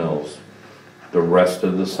French's Mills the rest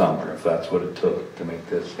of the summer if that's what it took to make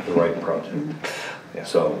this the right project.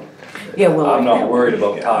 So, Yeah, well, I'm not worried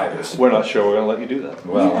about tires. We're not sure we're gonna let you do that.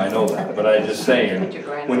 Well, I know that, but I'm just saying,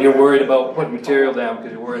 when you're worried about putting material down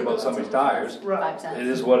because you're worried about somebody's tires, Right, 5 cents. it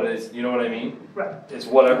is what it is, you know what I mean? right. It's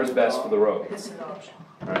whatever's best for the road. It's an option.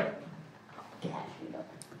 Right. Am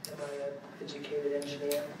I an educated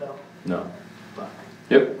engineer? No. No. But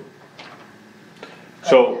Yep.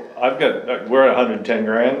 So I've got, we're at 110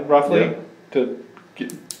 grand roughly Yeah.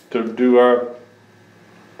 to do our,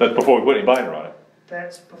 that's before we put any binder on it,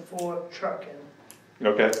 that's before trucking.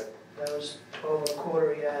 okay? That was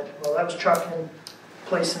 12.25 he had. Well, that was trucking,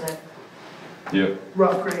 placing it, Yep.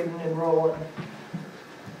 rough grading and rolling.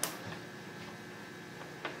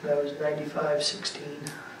 That was 95.16,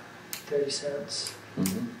 30 cents.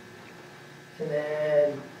 Mm-hmm. And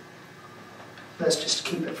then that's just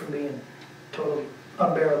to keep it from being totally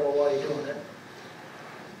unbearable while you're doing it.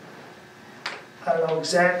 I don't know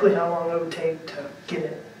exactly how long it would take to get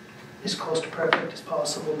it as close to perfect as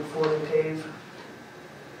possible before they pave,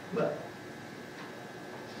 but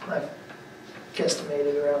I've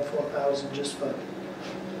guesstimated around 4,000 just for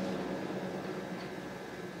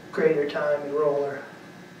grader time and roller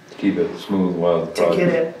Keep it smooth while the to get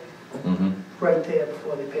project. it Mm-hmm. right there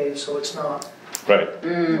before they pave, so it's not Right.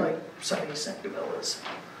 like some of these second villas.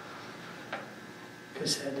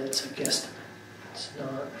 Because that's a guesstimate, it's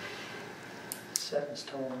not set in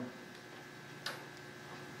stone.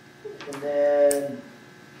 And then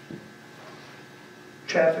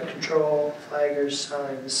traffic control, flaggers,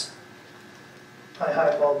 signs. I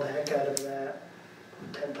highballed the heck out of that,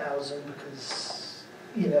 10,000, because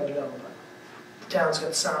you never know. The town's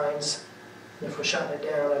got signs, and if we're shutting it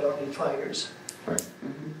down, I don't need flaggers. Right.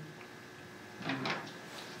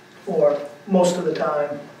 Or most of the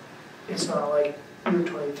time, it's not like Route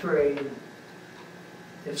 23, and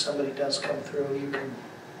if somebody does come through, you can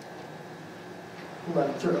let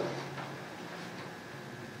them through.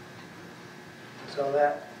 So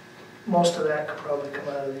that, most of that could probably come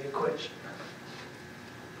out of the equation.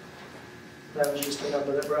 That was just a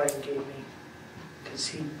number that Brian gave me, because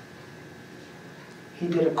he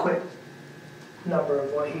did a quick number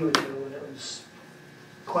of what he would do, and it was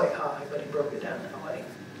quite high, but he broke it down that way.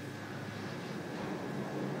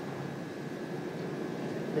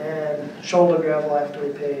 Then shoulder gravel after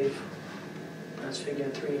we pave, that's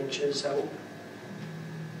figuring 3 inches out,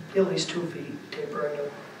 at least 2 feet, tapering to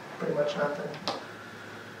pretty much nothing.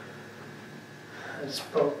 It's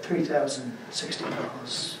about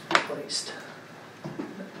 $3,060 placed.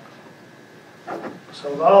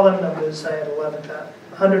 So with all them numbers, I had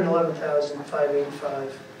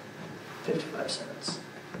 111,585, 55 cents.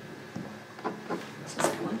 This is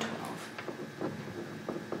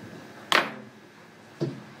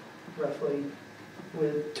 112. Roughly,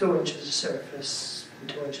 with 2 inches of surface and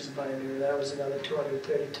 2 inches of binder, that was another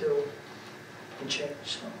 232 and change,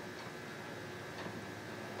 so.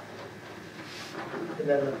 And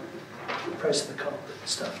then the price of the concrete and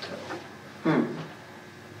stuff too.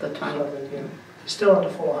 The So, 20. I mean, you're still under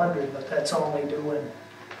 400, but that's only doing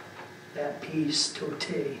that piece to a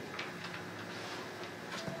T.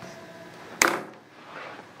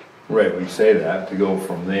 Right, we say that, to go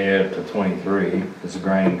from there to 23 is the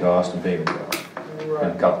grinding cost and paving cost, and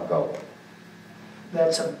Right. couple color.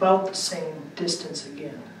 That's about the same distance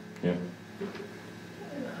again. Yeah.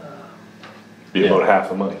 Be about half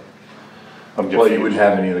the money. I'm Well, you confused. wouldn't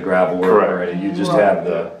have any of the gravel work Correct. already, you just Right. have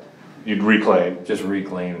the, You'd reclaim, just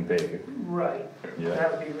reclaim and pave it. Right. Yeah.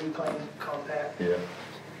 That would be reclaimed, compact, Yeah.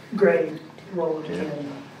 grade, roll it Yeah.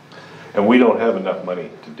 in. and we don't have enough money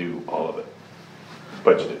to do all of it,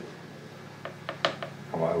 budgeted.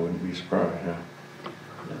 Oh, I wouldn't be surprised, yeah.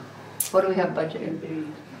 What do we have budgeted? It'd be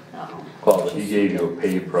Oh. Well, he gave you a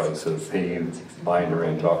pave price of paved binder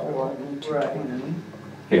and top. Right.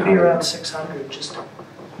 It'd be Yeah. around 600 just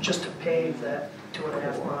to pave that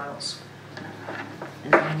 2.5 miles.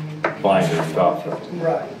 Binder and top.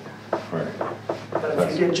 Right. Right. But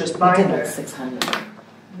if you did just We did binder, like 600.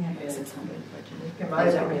 Yeah, 600 budgeted. in my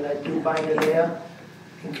opinion, I'd do binder there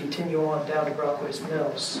and continue on down to Brockway's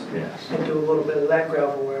Mills Yes. and do a little bit of that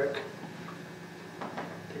gravel work.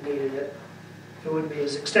 They needed it. It wouldn't be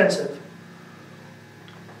as extensive.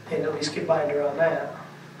 And at least get binder on that.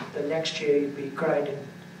 The next year you'd be grinding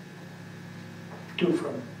due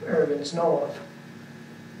from Irvin's north.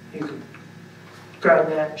 You could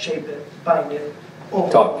grind that, shape it, bind it,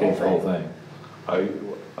 over Top the case, the whole thing.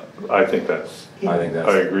 I think that's, I think that's.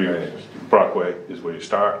 I agree right. with you. Brockway is where you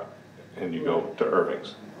start and you go to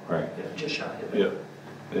Irving's. Right. Yeah, just shy of Yeah, it.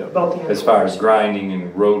 yeah. Both the As far as ends grinding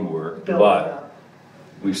and road work, built but up.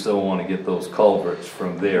 we still wanna get those culverts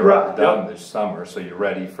from there Right. up down this summer, so you're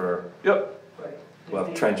ready for, Yep. Right. we'll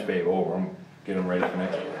have trench pave over them, get them ready for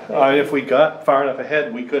next year. If we got far enough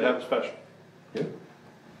ahead, we could have a special. Yeah.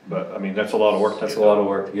 But, I mean, that's a lot of work. to That's a get lot done. of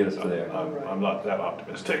work to get us to there. I'm not that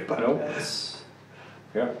optimistic, but. Nope. That's,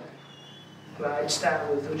 Yeah. but I'd start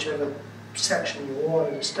with whichever section you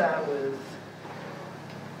wanted to start with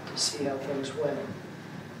to see how things went.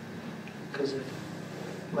 Because if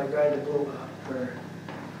my grinder blew up or.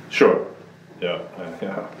 Sure, yeah,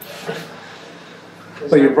 yeah. 'cause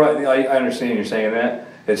But you're probably, I understand you're saying that,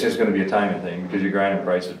 it's just gonna be a timing thing, because your grinding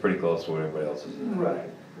price is pretty close to what everybody else is. Right,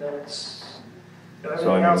 that's, So, I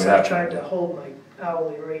everything mean, else we I've have to- tried to hold my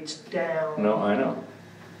hourly rates down. No, I know.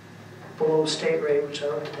 Below state rate, which I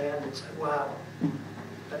looked at, it's like, wow,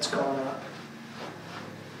 that's gone up.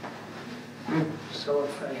 So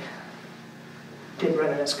if I did run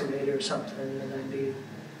an excavator or something, then I'd be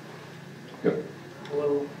Yep. a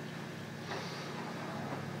little,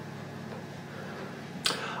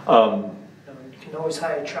 you can always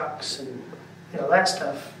hire trucks and, that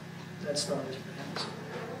stuff, that's not as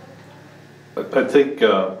bad. I think,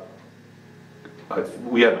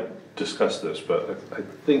 we haven't discussed this, but I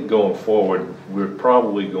think going forward, we're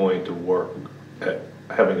probably going to work at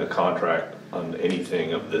having a contract on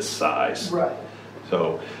anything of this size. Right.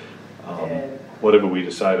 So, And- whatever we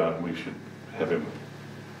decide on, we should have him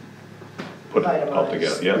put it all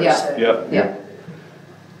together, Itemized. yeah, Yeah. yeah.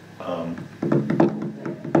 Yeah.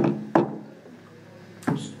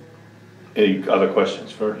 Any other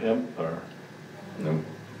questions for him, or No.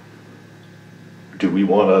 do we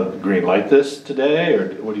wanna green light this today, or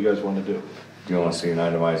what do you guys wanna do? Do you wanna see an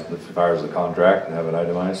itemized, as far as the contract, and have it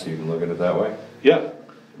itemized, so you can look at it that way? Yeah,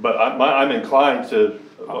 but I'm inclined to,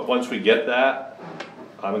 once we get that,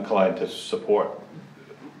 I'm inclined to support,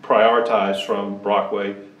 prioritize from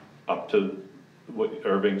Brockway up to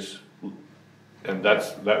Irving's, and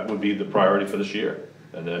that would be the priority for this year,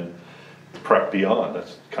 and then prep beyond,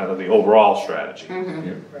 that's kind of the overall strategy.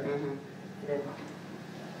 Yeah. Right. And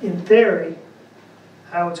in theory,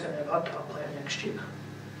 Howard's gonna have hot top plant next year.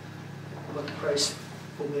 What the price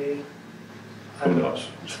will be. I Who don't know. knows?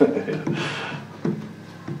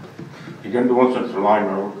 You gonna do one since the line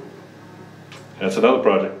road? That's another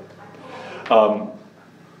project.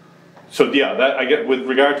 So yeah, that, I get, with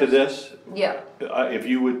regard to this, Yeah, if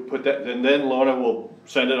you would put that, then Lorna will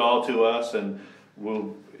send it all to us and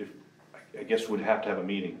we'll, I guess we'd have to have a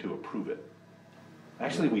meeting to approve it.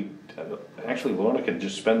 Actually, Lorna can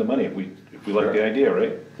just spend the money if we like the idea,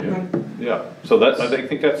 right? Yeah. Yeah, so that's, I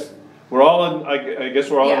think that's, we're all in, I guess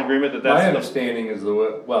we're all in Yeah. agreement that My that's, understanding is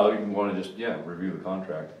well, you wanna just, review the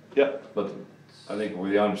contract, yeah, but I think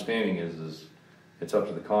the understanding is it's up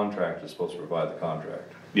to the contractor, that's supposed to provide the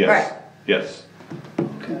contract. yes, Right. yes,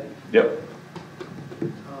 Okay, yep.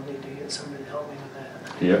 I'll need to get somebody to help me with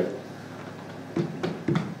that. Yep.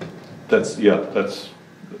 That's,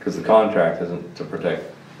 Because the contract isn't to protect,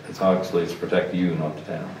 it's obviously to protect you, not the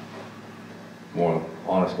town. More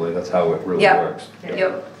honestly, that's how it really Yeah. works.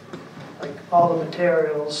 yep, Like, all the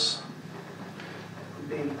materials would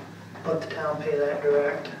be, let the town pay that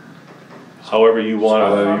direct. however you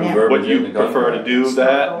However wanna, you what verbiage you in the prefer to contract. do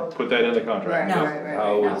that, put that in the contract. No.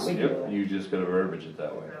 How No, it's, we do. you just gotta verbiage it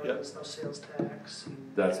that way. There's no sales tax. and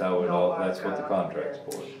That's how it no all, that's what the markup, contract's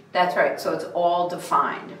and- for. that's right, so it's all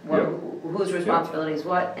defined, Yep. whose responsibility is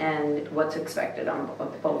what, and what's expected on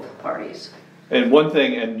both parties. And one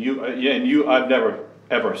thing, and you, I've never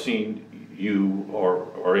ever seen you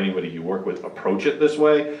or anybody you work with approach it this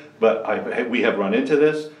way, but we have run into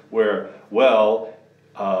this where,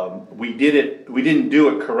 we didn't do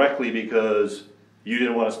it correctly because you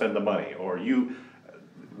didn't wanna spend the money, or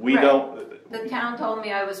we Right. don't, The town told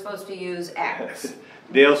me I was supposed to use X.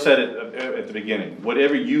 Dale said it at the beginning,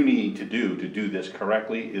 whatever you need to do this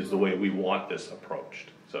correctly is the way we want this approached.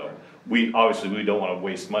 So, obviously, we don't wanna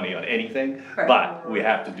waste money on anything, Right. but we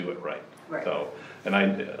have to do it right. Right. So, and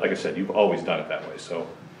like I said, you've always done it that way, so.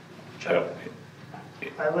 I don't-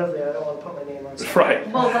 I live there, I don't wanna put my name on something.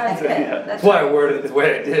 Right. Well, that's it, Yeah. that's That's why I right. worded it the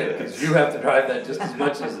way I did, because you have to drive that just as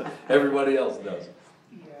much as everybody else does.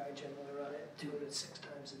 Yeah, I generally run it 2 to 6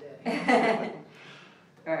 times a day.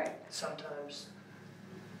 Right. Sometimes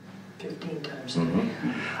 15 times a day.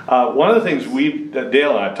 One of the things that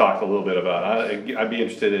Dale and I talked a little bit about, I'd be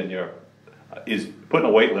interested in is putting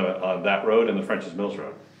a weight limit on that road and the French's Mills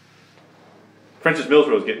Road. French's Mills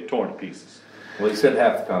Road is getting torn to pieces. Well, he said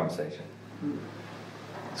half the conversation.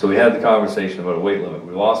 So we had the conversation about a weight limit,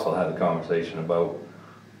 we've also had the conversation about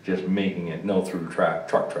just making it no through truck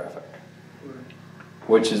traffic.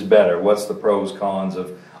 Which is better, what's the pros, cons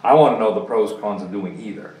of, I wanna know the pros, cons of doing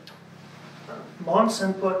either.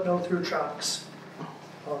 Monson put no through trucks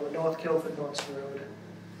on the North Guilford Monson Road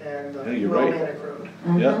and the Yeah, you're right. Wilmanic Road.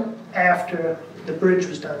 Yeah, After the bridge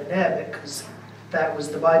was done in Abbott, because that was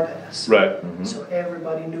the bypass. right. So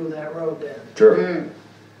everybody knew that road then. Sure.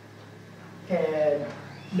 And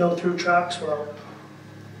no through trucks, well,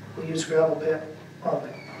 we use gravel pit on the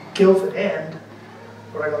Guilford end,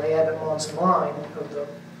 right on the Abbott Monson line of the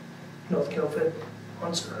North Guilford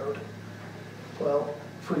Monson Road. Well,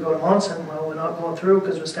 if we go to Monson, well, we're not going through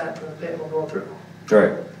because we're starting from the pit and we're going through.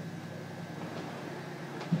 Right.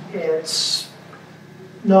 It's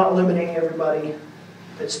not limiting everybody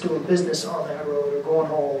that's doing business on that road or going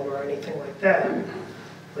home or anything like that.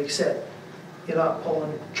 Like I said, you're not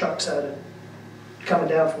pulling trucks out and coming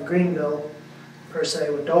down from Greenville, per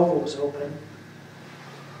se, when Dover was open,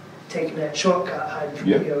 taking that shortcut hiding from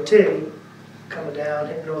Yeah. DOT, coming down,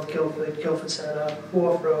 hitting North Guilford, Guilford Center,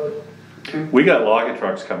 Wharf Road. We got logging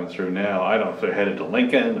trucks coming through now, I don't know if they're headed to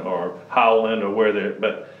Lincoln or Howland or where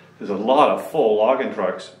but there's a lot of full logging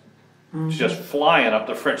trucks just flying up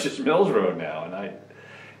the French's Mills Road now, and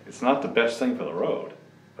it's not the best thing for the road,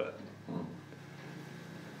 but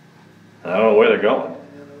I don't know where they're going.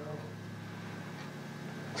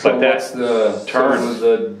 So But what's the,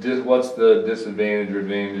 turn. what's the disadvantage or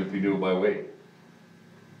advantage if you do it by weight?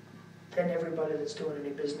 Then everybody that's doing any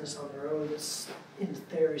business on the road is, in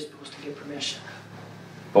theory, supposed to get permission.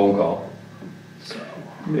 Phone call.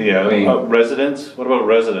 Yeah, I mean- residents, what about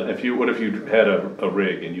resident, what if you had a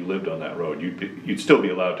rig and you lived on that road, you'd still be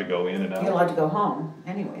allowed to go in and You're out? allowed to go home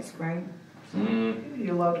anyways, right?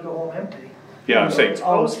 You're allowed to go home empty. Yeah, I'm saying,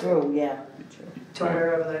 Oh, true, yeah. True. To Right.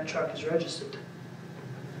 wherever that truck is registered.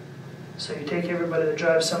 So you take everybody that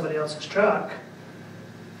drives somebody else's truck,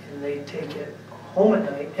 and they take it home at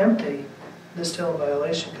night empty, they're still in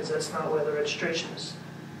violation, because that's not where the registration is.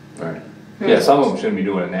 Right. Yeah, some of them shouldn't be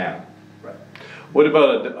doing it now. what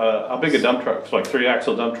about how big a dump truck, it's like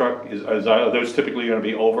 3-axle dump truck, are those typically gonna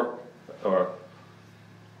be over, or?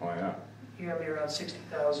 Oh, yeah. You're gonna be around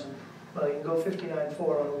 60,000, well, you can go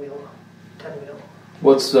 59.4 on a wheel, 10 wheel.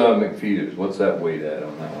 What's McFeeters, what's that weight at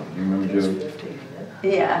on that one, do you remember, It's Joe? 50, isn't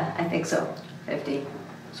it? Yeah, I think so, 50.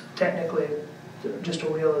 So technically, just a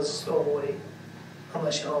wheel is overweight,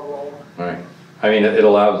 unless you haul alone. Right. I mean, it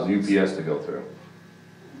allows UPS to go through.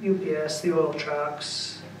 UPS, the oil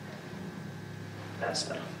trucks, that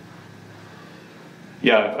stuff.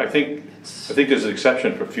 Yeah, I think there's an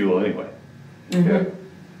exception for fuel anyway. Yeah.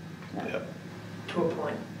 Yeah. To a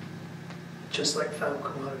point. Just like found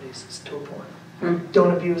commodities, it's to a point.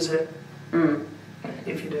 Don't abuse it.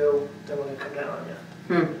 If you do, then we're gonna come down on you.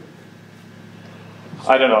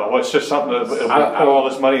 I don't know, it's just something that, we pour all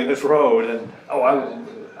this money in this road and. Oh,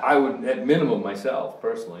 I would, at minimum myself,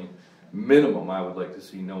 personally, I would like to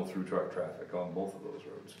see no through truck traffic on both of those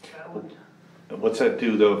roads. That would, What's that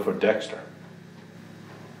do though for Dexter?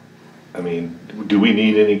 I mean, do we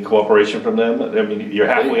need any cooperation from them? I mean, you're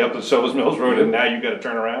halfway up the Silver's Mills Road and now you gotta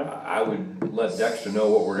turn around? I would let Dexter know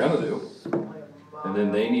what we're gonna do, and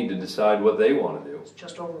then they need to decide what they wanna do. it's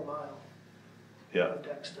just over a mile Yeah, of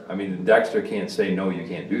Dexter. I mean, Dexter can't say, no, you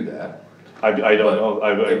can't do that. I don't know, It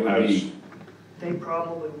I would was, be, They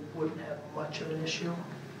probably wouldn't have much of an issue,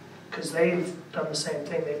 because they've done the same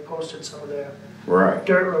thing, they've posted some of their right,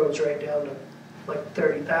 dirt roads right down to like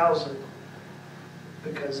 30,000,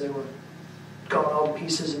 because they were gone all to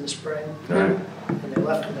pieces in the spring, right. and they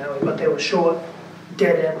left them that way, but they were short,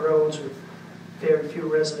 dead-end roads with very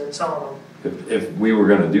few residents on them. If we were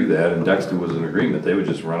gonna do that and Dexter was in agreement, they would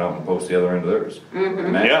just run out and post the other end of theirs.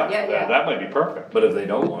 Match. yeah, Yeah. that might be perfect. But if they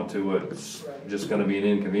don't want to, it's just gonna be an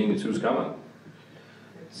inconvenience, who's coming?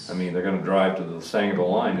 I mean, they're gonna drive to the Sangerville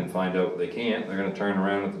line and find out they can't, they're gonna turn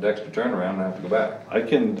around at the Dexter turnaround and have to go back. I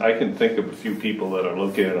can think of a few people that are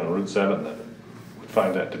located on Route 7 that would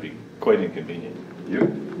find that to be quite inconvenient.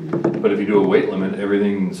 But if you do a weight limit,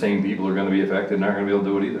 everything, the same people are gonna be affected and aren't gonna be able to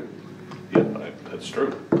do it either, Yeah, that's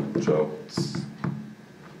true. so.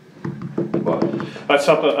 But, That's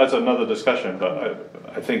something, that's another discussion, but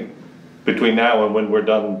I think between now and when we're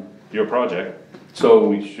done your project, so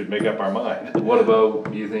we should make up our mind. what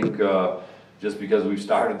about, do you think, just because we've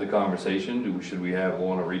started the conversation, should we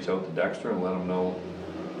wanna reach out to Dexter and let them know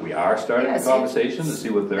we are starting Yeah, the see- conversation to see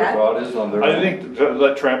what their that- thought is on their? I think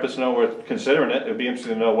let Trampus know we're considering it, it'd be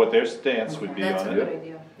interesting to know what their stance would be That's a on good it.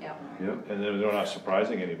 idea, yeah. Yeah, And then they're not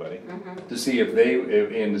surprising anybody. to see if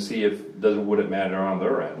and to see if, would it matter on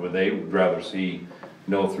their end? Would they rather see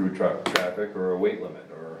no through truck traffic or a weight limit,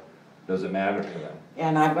 or does it matter to them?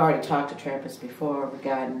 And I've already talked to Trappist before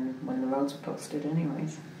regarding when the roads were posted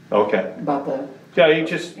anyways, Okay. about the, Yeah, you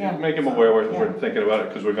just Yeah. make them aware we're Yeah. thinking about it,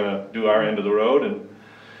 because we're gonna do our end of the road, and,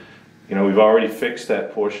 you know, we've already fixed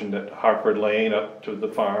that portion, that Hartford Lane up to the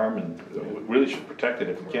farm, and we really should protect it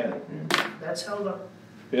if we can. That's held up.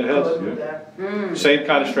 It has, Good with that. same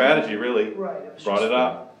kind of strategy, really, Right. It was brought just it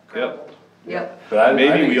up, yep. gravelled. Yep, But I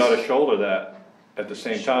Maybe think we ought to it's- shoulder that at the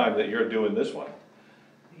same time that you're doing this one.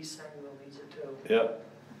 East Sangerville needs it too.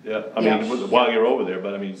 Yeah, I mean, Yeah. while you're over there,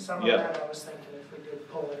 but I mean, Some of yeah. that I was thinking if we did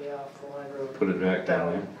pull any off the line road, Put it back that down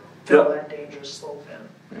would there. fill Yeah. that dangerous slope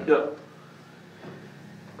in. Yeah.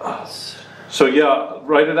 So, yeah,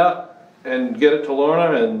 write it up and get it to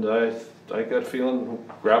Lorna, and I got a feeling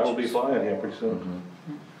gravel will be flying here pretty soon.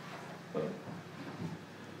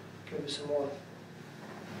 Give us some more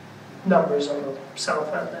numbers on the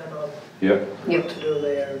south end and on Yep, what to do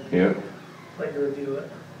there, yep. let you review it.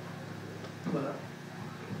 But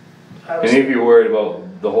I And was, if you're worried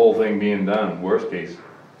about the whole thing being done, worst case,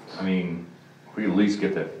 I mean, we at least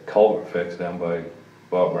get that culvert fixed down by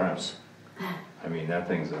Bob Brown's. I mean, that's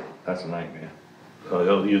a nightmare.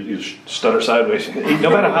 You stutter sideways, no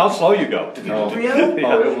matter how slow you go. No. Really?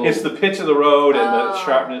 Oh, it will- It's the pitch of the road and the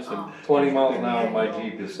sharpness and. 20 miles an hour, my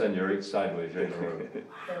Jeep is sending you right sideways right in the road.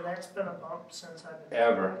 and that's been a bump since I've been.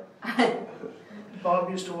 Ever. Bob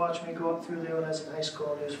used to watch me go up through there when I was in high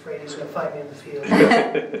school, and he was afraid he was gonna find me in the field.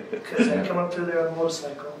 Cause I'd come up through there on a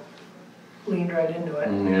motorcycle, leaned right into it,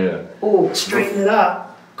 Yeah. ooh, straighten it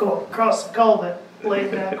up, go across the culvert, lay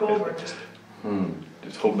it back over, and just,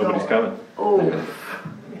 Just hope nobody's coming. ooh,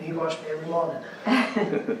 and he watched me every morning.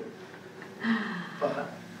 But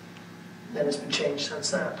then it's been changed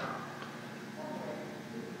since then.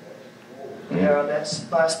 Yeah, on that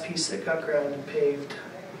last piece that got ground and paved,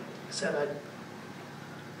 I said I'd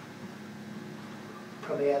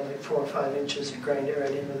probably add like 4 or 5 inches and grind it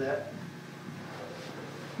right into that.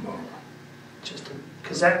 Just to,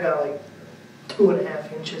 cause that got like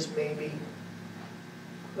 2.5 inches maybe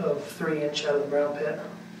of 3-inch out of the brown pit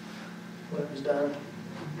when it was done.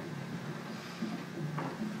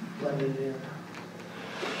 Blended it in.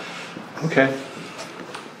 Okay.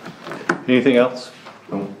 Anything else?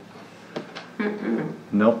 No.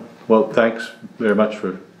 No? Well, thanks very much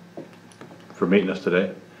for meeting us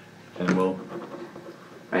today, and we'll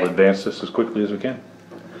Right. advance this as quickly as we can.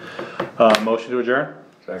 Motion to adjourn?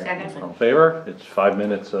 Second. second. All in favor? It's 5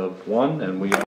 minutes of 1, and we